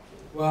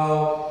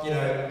 well,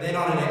 they're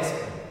not an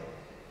expert.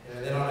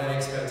 They're not an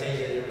expert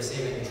teacher, they're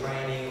receiving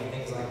training or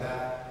things like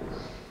that.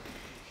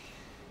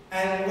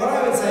 And what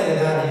I would say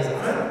to that is,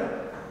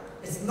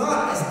 it's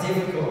not as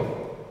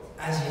difficult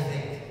as you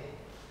think.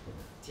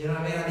 Do you know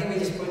what I mean? I think we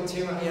just put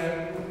too much,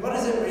 what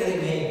does it really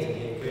mean to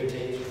be a good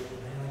teacher?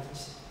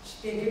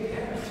 Just be a good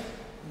parent.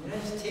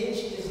 Just teach,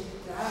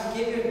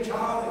 give your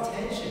child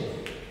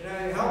attention.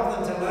 Help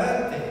them to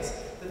learn things.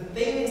 The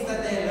things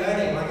that they're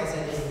learning, like I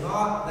said, is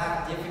not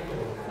that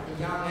difficult at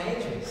the young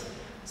ages.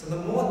 So the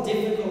more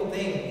difficult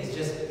thing is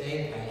just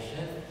being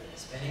patient,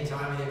 spending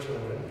time with your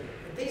children.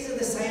 But these are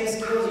the same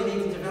skills you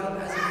need to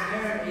develop as a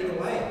parent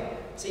either way.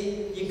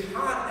 See, you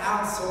can't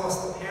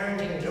outsource the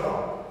parenting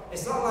job.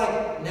 It's not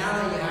like now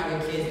that you have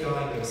your kids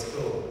going to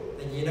school,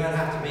 that you don't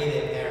have to be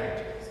their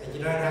parent, that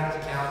you don't have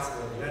to counsel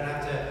them, you don't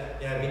have to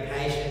be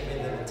patient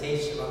with them and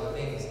teach them other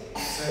things.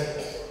 So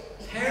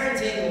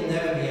parenting will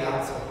never be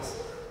outsourced.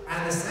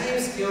 And the same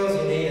skills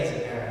you need as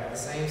a parent are the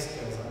same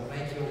skills that will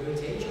make you a good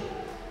teacher.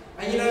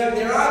 And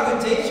there are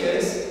good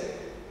teachers,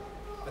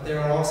 but there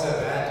are also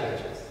bad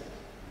teachers.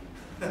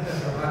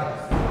 Right?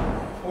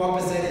 What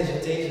percentage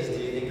of teachers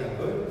do you think are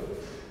good?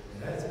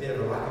 It's a bit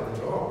of a luck of the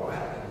draw,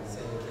 right? When you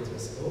send your kids to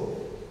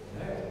school,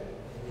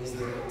 is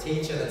the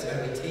teacher that's going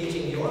to be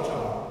teaching your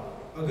child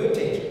a good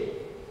teacher,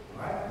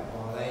 right?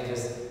 Or are they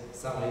just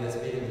somebody that's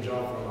been in the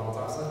job for a long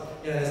time? So,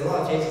 there's a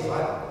lot of teachers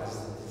like that.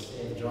 Just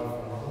in the job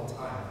for a long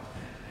time,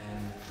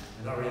 and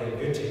they're not really a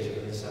good teacher,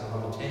 but they just have a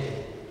lot of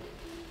tenure.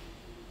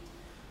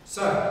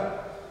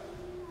 So,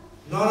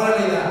 not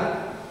only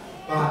that,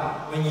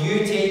 but when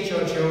you teach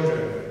your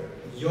children,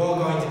 you're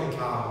going to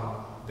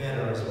become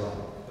better as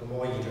well. The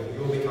more you do,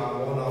 you'll become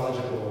more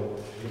knowledgeable,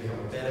 you'll become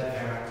a better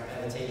parent,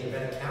 better teacher,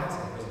 better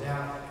counselor. Because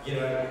now,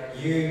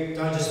 you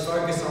don't just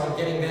focus on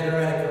getting better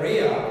at a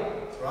career,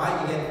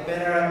 right? You get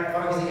better at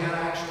focusing how to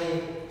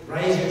actually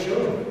raise your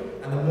children.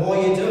 And the more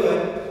you do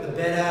it, the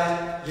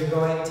better you're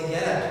going to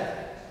get at it.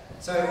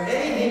 So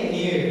anything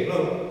new,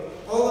 look,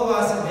 all of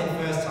us have been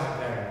first-time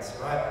parents,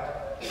 right?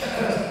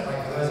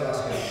 Like for those of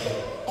us who have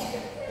children.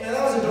 Yeah,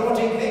 that was a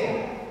daunting thing,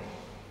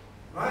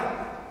 right?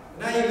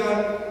 Now you've got,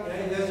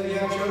 those of you who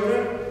have children,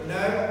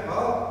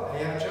 now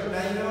you have children,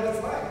 now you know what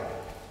it's like,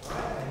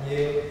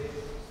 right?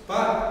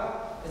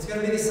 But it's going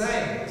to be the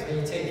same as when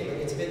you teach.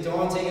 It's a bit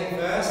daunting at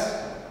first,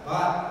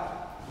 but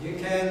you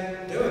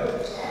can do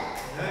it.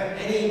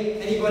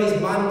 Anybody's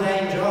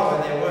mundane job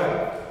at their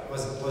work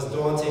was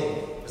daunting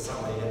for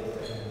somebody.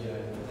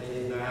 They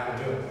didn't know how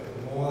to do it.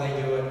 The more they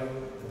do it,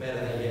 the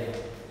better they get.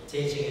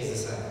 Teaching is the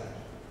same.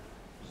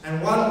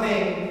 And one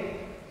thing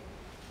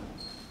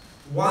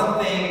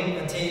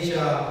a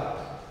teacher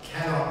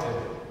cannot do.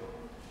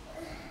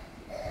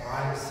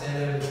 Right?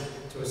 Send them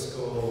to a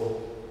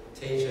school.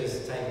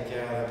 Teachers taking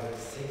care of them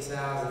 6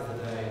 hours of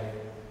the day.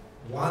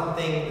 One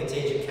thing the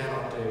teacher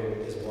cannot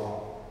do is what?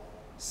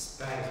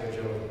 Spank your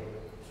children.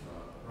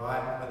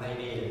 Right? When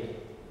they need it.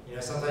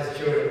 Sometimes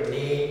children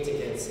need to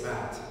get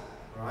smacked.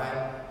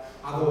 Right?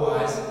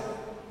 Otherwise,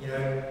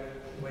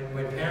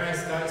 when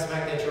parents don't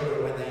smack their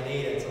children when they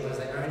need it, sometimes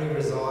they only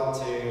resort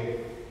to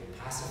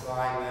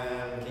pacifying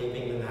them,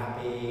 keeping them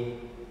happy,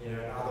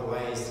 other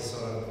ways to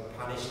sort of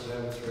punish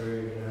them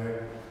through,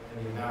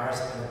 maybe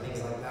embarrassment and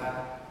things like that.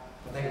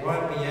 But they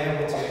won't be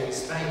able to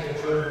spank your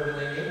children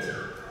when they need to.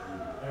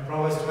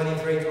 Proverbs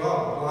 23:12,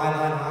 apply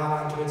thine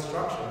heart unto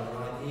instruction,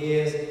 and thine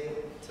ears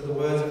to the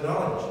words of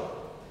knowledge.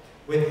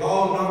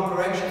 Withhold not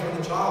correction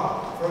from the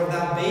child, for if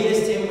thou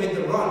beatest him with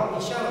the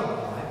rod, he shall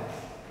not die.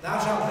 Thou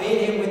shalt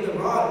beat him with the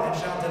rod,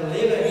 and shalt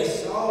deliver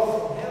his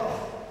soul from hell.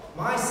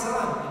 My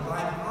son, if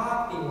thine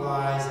heart be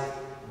wise,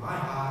 my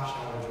heart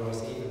shall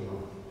rejoice even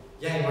more.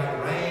 Yea, my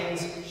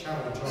reins shall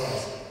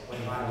rejoice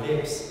when my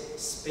lips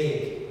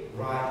speak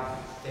right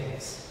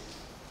things.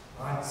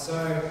 Right? So,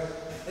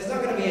 there's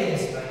not going to be any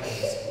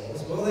spanking in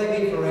schools. Will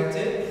they be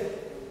corrected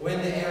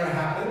when the error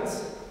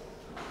happens?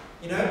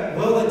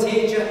 Will the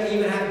teacher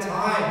even have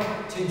time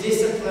to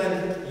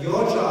discipline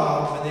your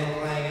child when they're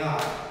playing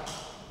up?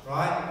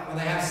 Right? When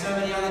they have so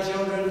many other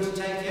children to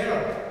take care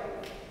of.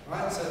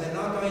 Right? So they're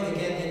not going to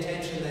get the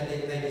attention that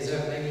they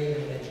deserve, maybe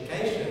even in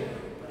education,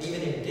 but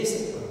even in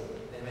discipline,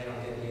 they may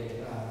not get the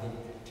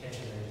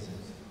attention they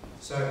deserve.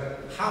 So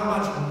how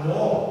much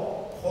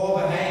more poor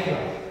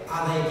behavior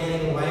are they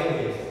getting away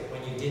with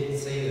when you didn't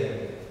see them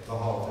the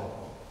whole time?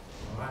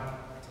 Alright?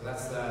 So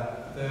that's the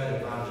third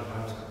advantage of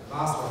homeschooling.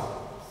 Last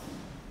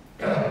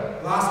one. I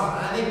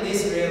think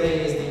this really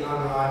is the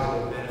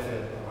unrivaled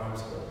benefit of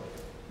homeschooling.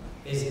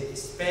 Is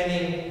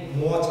spending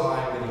more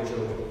time with your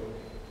children.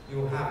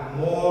 You'll have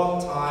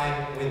more time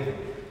with them.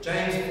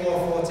 James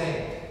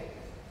 4:14.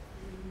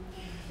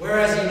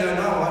 Whereas you know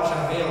not what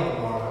shall be on the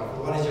morrow,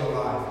 for what is your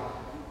life?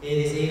 It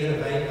is even a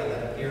vapor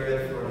that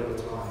appeareth for a little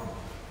time,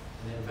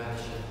 and then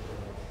vanisheth.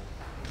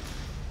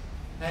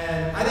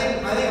 And I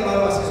think a lot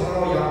of us, because we're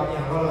all young,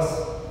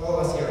 all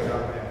of us here are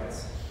young parents,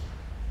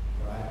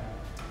 right?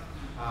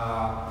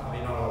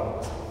 Not all of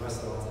us, but most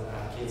of the ones that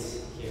have kids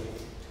here.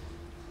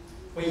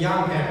 We're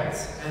young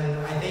parents, and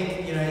I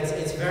think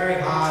it's very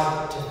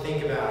hard to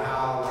think about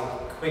how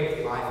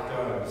quick life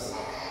goes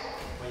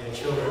when your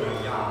children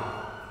are young.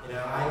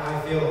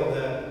 I feel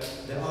that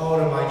the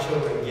older my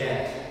children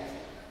get,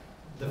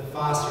 the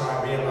faster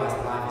I realize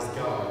life is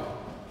going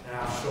and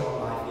how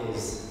short life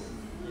is.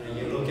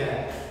 You look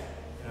at,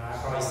 I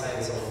probably say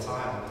this all the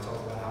time when we talk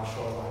about how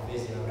short life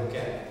is. Look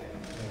at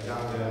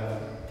younger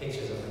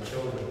pictures of the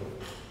children,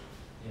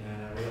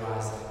 and I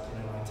realize that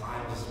my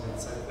time just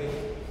went so quick.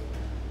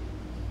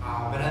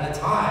 But at the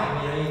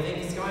time, you think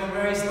it's going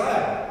very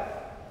slow.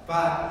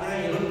 But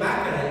you look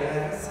back at it,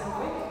 that's so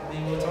quick. We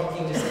were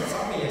talking just at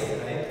soccer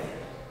yesterday.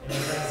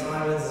 Frank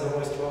Simons is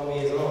almost 12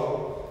 years old.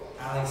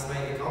 Alex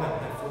made the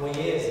comment, in 4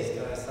 years he's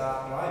going to start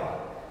playing.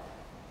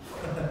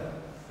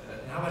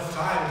 How much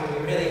time do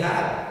we really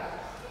have?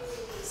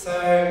 So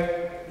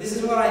this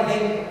is what I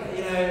think,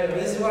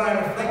 this is what I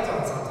reflect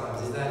on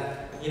sometimes, is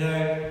that, you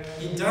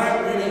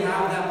don't really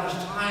have that much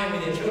time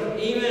with your children,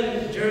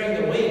 even during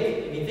the week,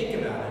 if you think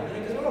about it,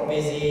 because we're all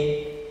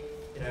busy,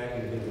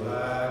 you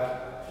work,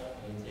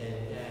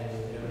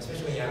 and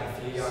especially when you have a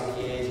few young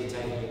kids, you're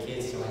taking your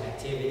kids to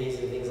activities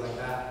and things like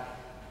that.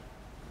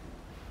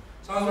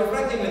 So I was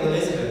reflecting with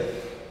Elizabeth,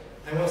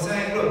 and we were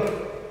saying, look,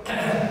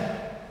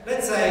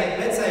 let's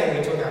say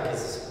we took our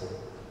kids to school.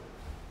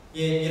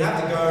 You'd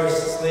have to go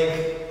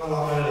sleep a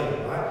lot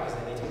earlier, right? Because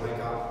they need to wake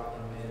up,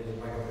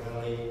 wake up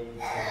early to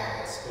go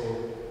to school,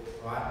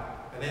 right?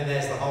 And then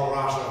there's the whole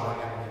rush of having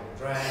them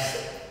dressed,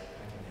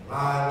 making their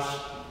lunch.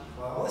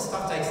 Well, all this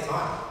stuff takes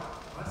time,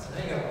 right? So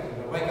then you've got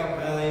to wake up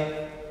early,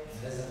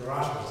 and this is the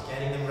rush of just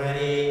getting them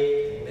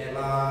ready, getting their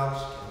lunch,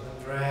 getting them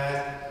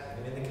dressed,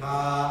 getting them in the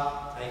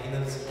car, taking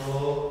them to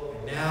school,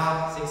 and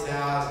now 6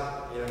 hours,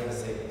 you're not going to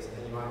see them. So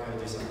then you might go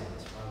do something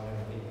else,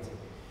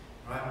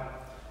 right?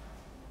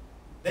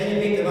 Then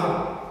you pick them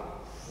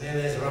up. Then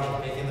there's a rush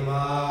of picking them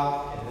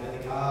up, getting them in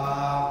the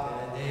car,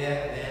 getting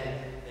there,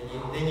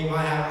 and then you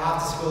might have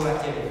after-school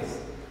activities.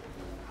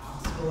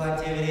 After-school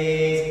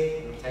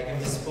activities, take them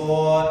to sport.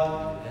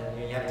 sport,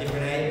 and you have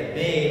different age.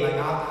 Me, like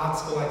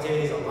after school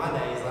activities on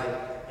Mondays, like,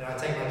 you know, I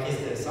take my kids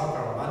to soccer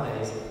on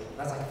Mondays.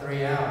 That's like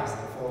 3 hours,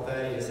 like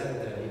 4:30 to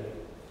 7:30,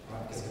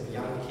 right? Because it's the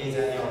younger kids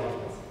and the older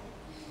kids,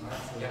 right?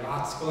 So we have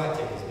after school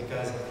activities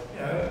because, you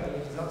know,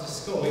 it's not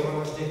just school. We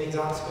want to do things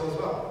after school as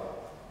well.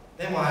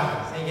 Then what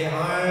happens? Then you get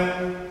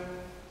home,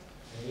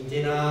 you eat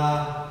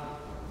dinner,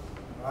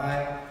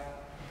 right?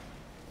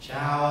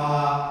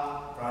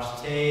 Shower,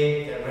 brush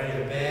teeth, get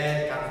ready to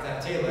bed.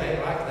 Can't stay too late,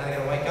 right? Because then I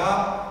gotta wake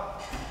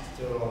up,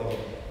 do it all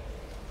again.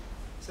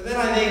 So then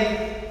I think,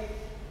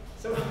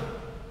 so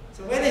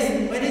when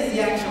is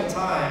the actual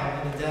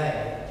time in the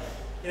day?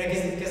 You know,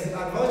 because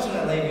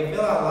unfortunately we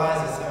fill our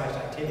lives with so much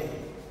activity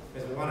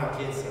because we want our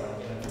kids to,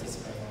 you know,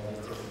 participate in all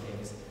these different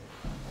things.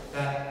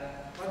 But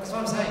like, that's what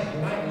I'm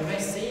saying. You may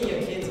see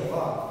your kids a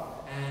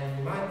lot, and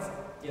you might,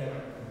 you know,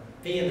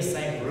 be in the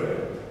same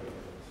room.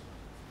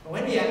 But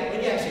when you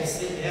actually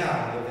sit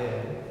down with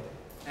them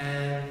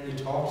and you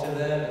talk to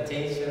them and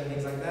teach them and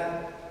things like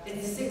that,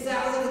 it's 6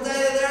 hours of the day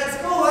that they're at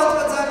school. That's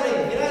what's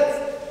happening. You know,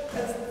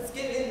 it's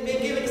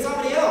being given to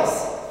somebody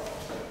else.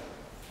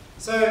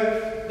 So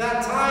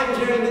that time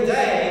during the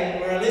day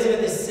where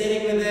Elizabeth is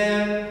sitting with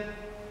them,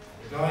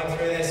 going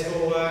through their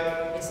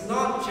schoolwork, it's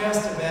not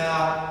just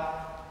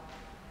about,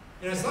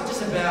 you know, it's not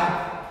just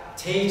about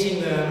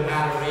teaching them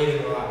how to read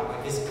and write.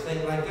 Like this,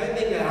 like don't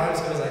think that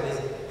homeschool is like this,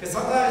 because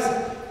sometimes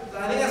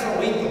I think that's what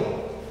we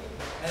thought,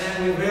 and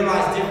then we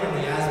realize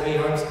differently as we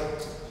homeschool.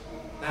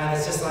 And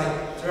it's just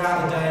like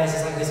throughout the day, it's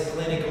just like this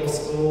clinical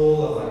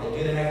school, or like they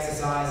do their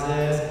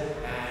exercises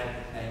and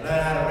they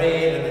learn how to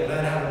read and they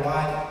learn how to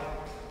write.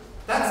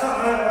 That's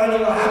not only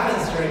what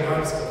happens during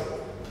homeschool.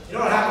 You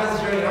know what happens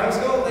during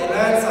homeschool? They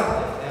learn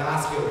something, they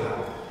ask you about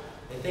it.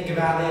 They think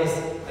about this,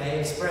 they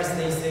express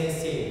these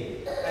things to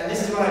you. And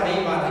this is what I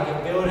mean by like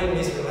you're building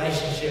this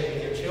relationship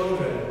with your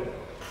children.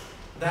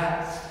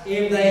 That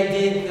if they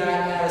did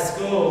that at a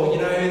school, you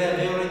know who they're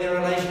building their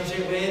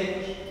relationship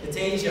with? The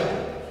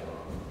teacher.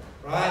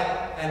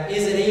 Right? And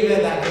is it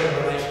even that good of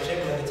a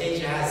relationship when the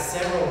teacher has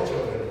several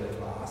children in the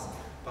class?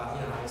 But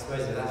you know, I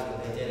suppose if that's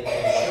what they're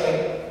dedicated to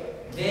doing,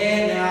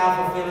 they're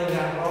now fulfilling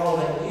that role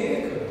that you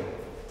could have.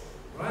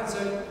 Right?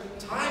 So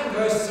time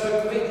goes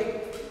so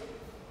quick.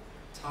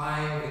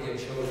 Time with your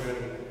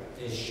children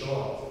is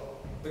short.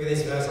 Look at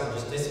this verse on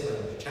just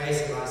discipline.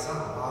 Chasten thy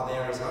son while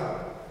there is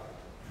hope.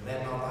 And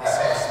let not thy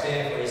son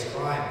spare for his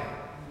crying.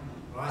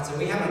 Right? So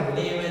we have a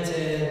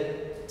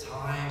limited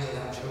time with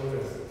our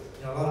children.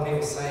 You know, a lot of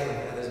people say, like,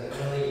 you know, those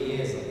early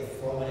years, like the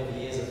formative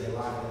years of their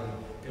life, where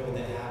they build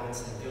their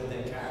habits, they build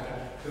their character,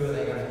 who are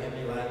they going to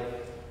emulate?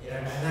 You know,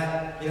 and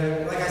that, you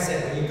know, like I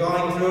said, when you're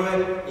going through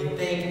it, you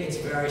think it's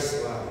very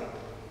slow.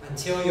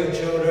 Until your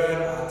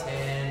children are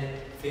 10,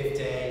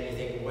 15, you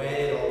think, where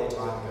did all the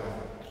time go?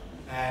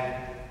 And,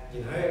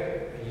 you know,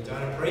 when you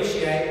don't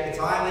appreciate the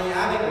time that you're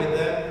having with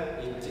them,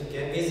 you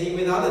get busy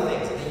with other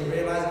things. And then you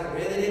realize, I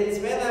really didn't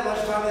spend that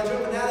much time with the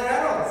children, but now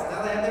they're adults,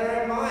 now they have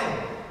their own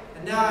mind.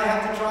 And now I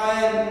have to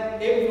try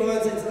and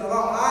influence. It's a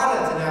lot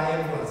harder to now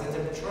influence and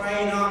to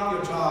train up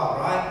your child,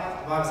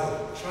 right? The Bible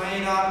says,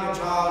 train up your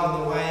child in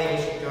the way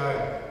he should go.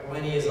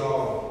 When he is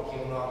old, he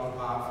will not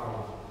depart from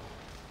it.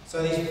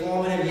 So these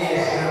formative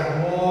years, you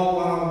have more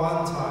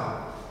one-on-one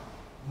time,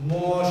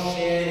 more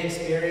shared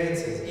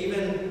experiences.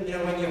 Even, you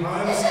know, when you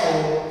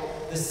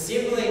homeschool, the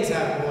siblings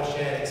have more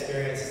shared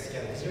experiences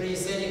together. Because when you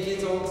send your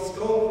kids all to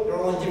school, they're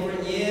all in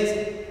different years,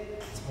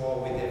 it's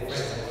more with their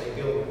friends that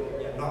they build,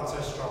 you know, not so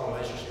strong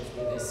relationships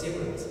with their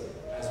siblings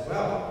as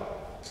well.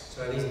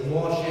 So these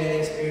more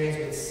shared experience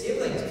with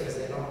siblings because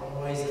they're not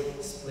always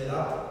split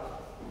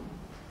up.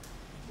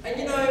 And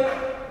you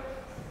know,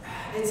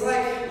 it's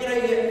like, you know,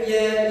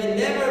 you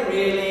never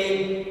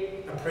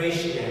really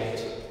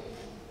appreciate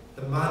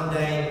the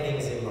mundane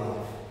things in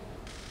life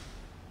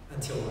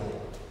until later.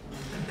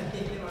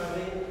 You know what I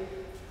mean?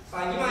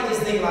 Like, you might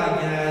just think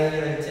like,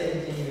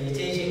 you're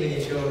teaching with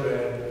your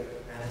children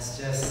and it's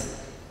just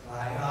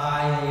like,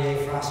 you're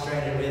getting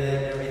frustrated with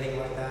it and everything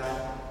like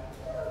that.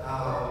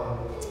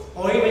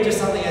 Or even just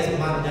something as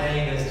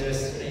mundane as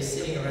just, you know,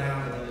 sitting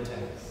around at the dinner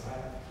table,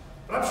 right?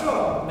 But I'm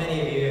sure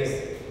many of you,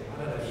 I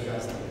don't know if you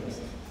guys do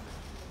this,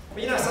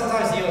 but you know,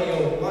 sometimes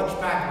you'll watch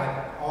back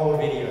like old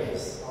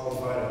videos, old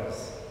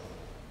photos,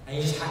 and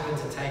you just happen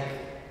to take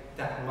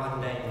that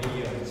mundane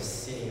video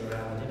just sitting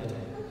around the dinner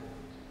table,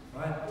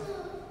 right?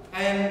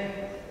 And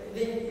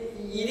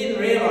you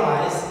didn't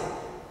realize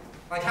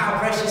like how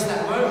precious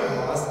that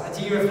moment was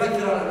until you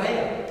reflected on it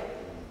later.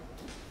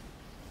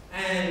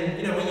 And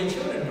you know, when your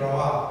children grow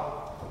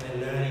up, they're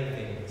learning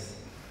things.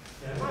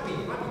 You know, it might be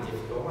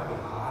difficult, it might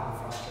be hard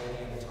and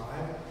frustrating at the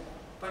time,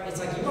 but it's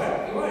like you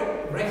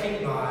won't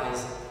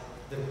recognize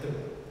how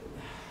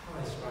do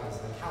I describe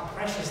this? Like how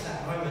precious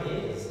that moment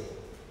is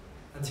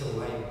until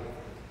later.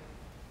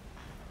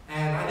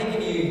 And I think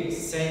if you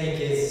send your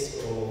kids to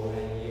school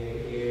and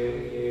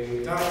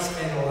you don't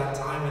spend all that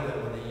time with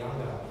them when they're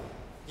younger,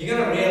 you're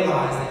going to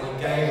realize that you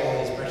gave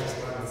all these precious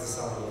moments to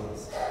somebody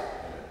else.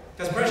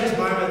 Because precious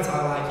moments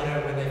are like, you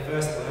know, when they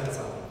first learn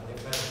something, when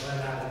they first learn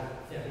how to,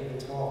 you know, even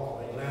talk,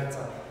 or they learn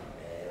something.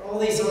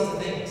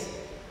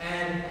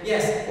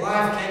 yes,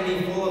 life can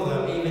be full of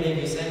them, even if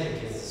you send your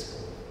kids to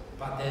school.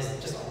 But there's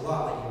just a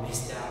lot that you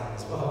missed out on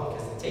as well,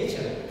 because the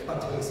teacher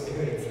got to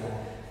experience that,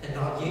 and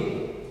not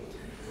you.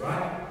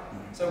 Right?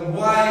 So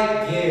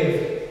why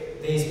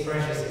give these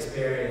precious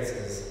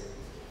experiences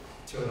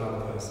to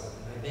another person?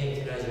 And I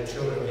think, as your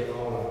children get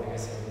older, like I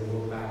said, we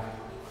look back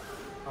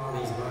on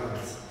these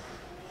moments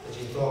that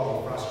you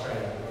thought were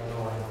frustrating or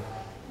annoying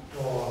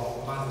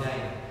or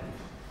mundane,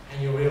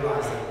 and you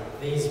realize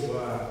that these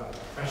were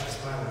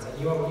precious moments,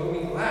 and you'll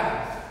be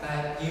glad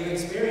that you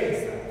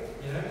experienced them,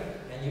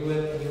 and you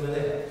were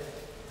there.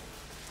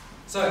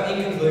 So,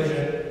 in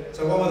conclusion,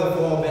 what were the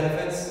 4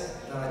 benefits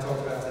that I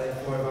talked about today,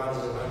 4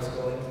 advantages of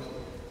homeschooling?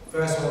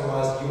 First one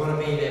was you want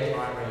to be their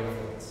primary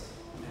influence.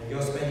 And if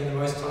you're spending the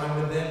most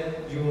time with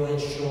them, you will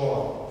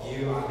ensure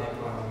you are their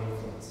primary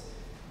influence.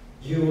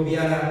 You will be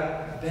able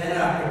to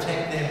better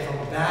protect them from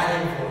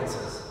bad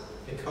influences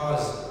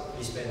because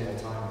you spend more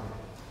time with them.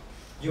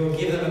 You will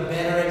give them a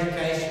better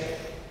education.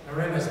 And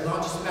remember, it's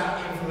not just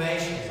about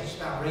information, it's not just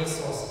about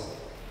resources.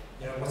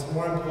 What's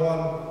more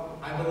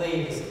important, I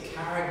believe, is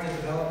character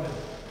development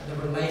and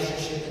the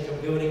relationship that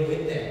you're building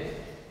with them.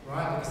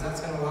 Right? Because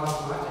that's going to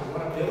last a lifetime. You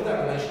want to build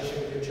that relationship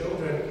with your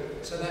children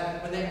so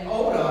that when they're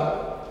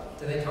older,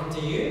 do they come to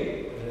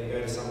you or do they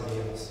go to somebody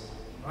else?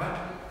 Right?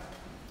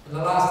 And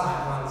the last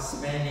one,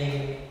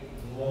 spending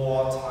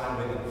more time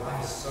with them.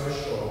 Life is so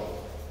short.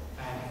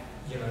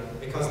 And,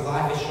 because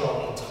life is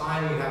short, the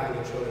time you have with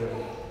your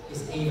children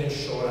is even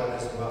shorter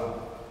as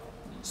well.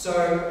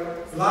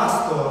 So,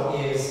 last thought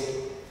is,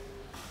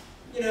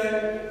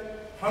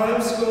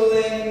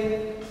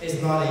 homeschooling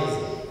is not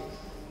easy.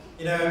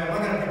 I'm not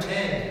going to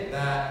pretend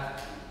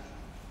that,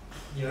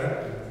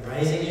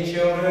 raising your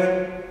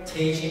children,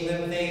 teaching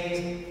them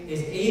things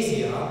is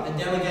easier than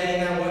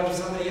delegating that work to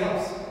somebody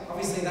else.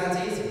 Obviously, that's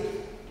easy.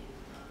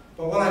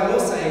 But what I will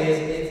say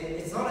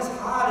is, it's not as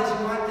hard as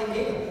you might think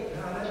either.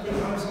 I don't think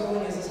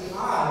homeschooling is as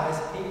hard as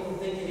people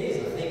think it is.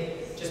 I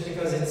think just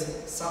because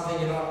it's something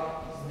you're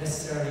not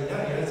necessarily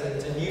doing,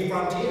 it's a new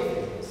frontier for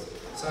you.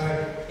 So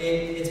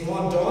it's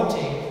more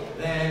daunting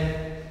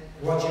than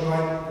what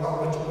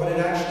it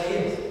actually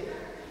is.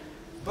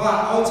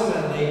 But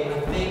ultimately, I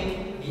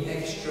think the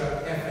extra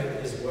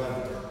effort is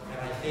worth it. And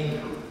I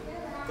think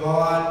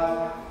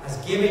God has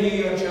given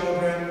you your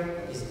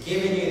children, He's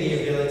given you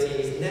the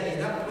ability, He's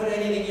not put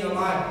anything in your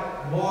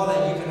life more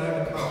than you can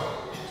overcome.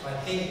 So I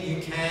think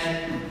you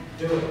can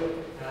do it,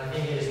 and I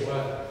think it is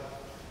worth it.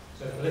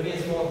 So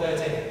Philippians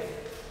 4:13,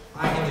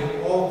 I can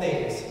do all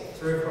things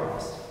through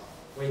Christ,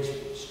 which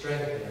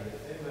strengthens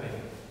me.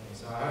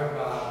 So I hope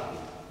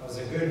that was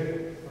a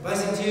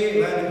blessing to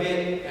you, learned a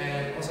bit,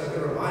 and also a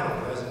good reminder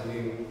for those of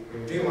you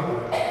who do want to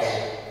know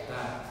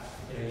that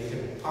you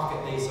can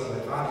pocket these sort of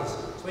advantages.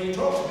 So when you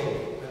talk to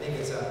people, I think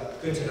it's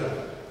good to know.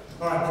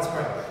 All right, let's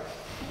pray.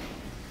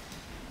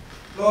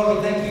 Lord,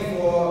 we thank you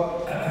for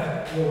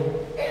your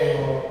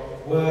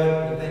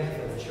word. We thank you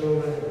for the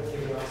children that you've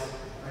given us.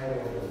 Pray,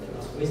 Lord, that you give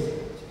us wisdom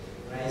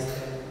to raise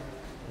them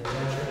in the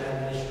nurture and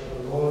admonition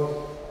of the Lord.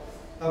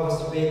 Help us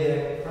to be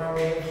their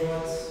primary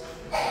influence,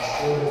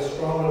 build a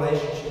strong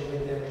relationship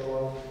with them,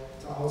 Lord,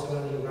 to ultimately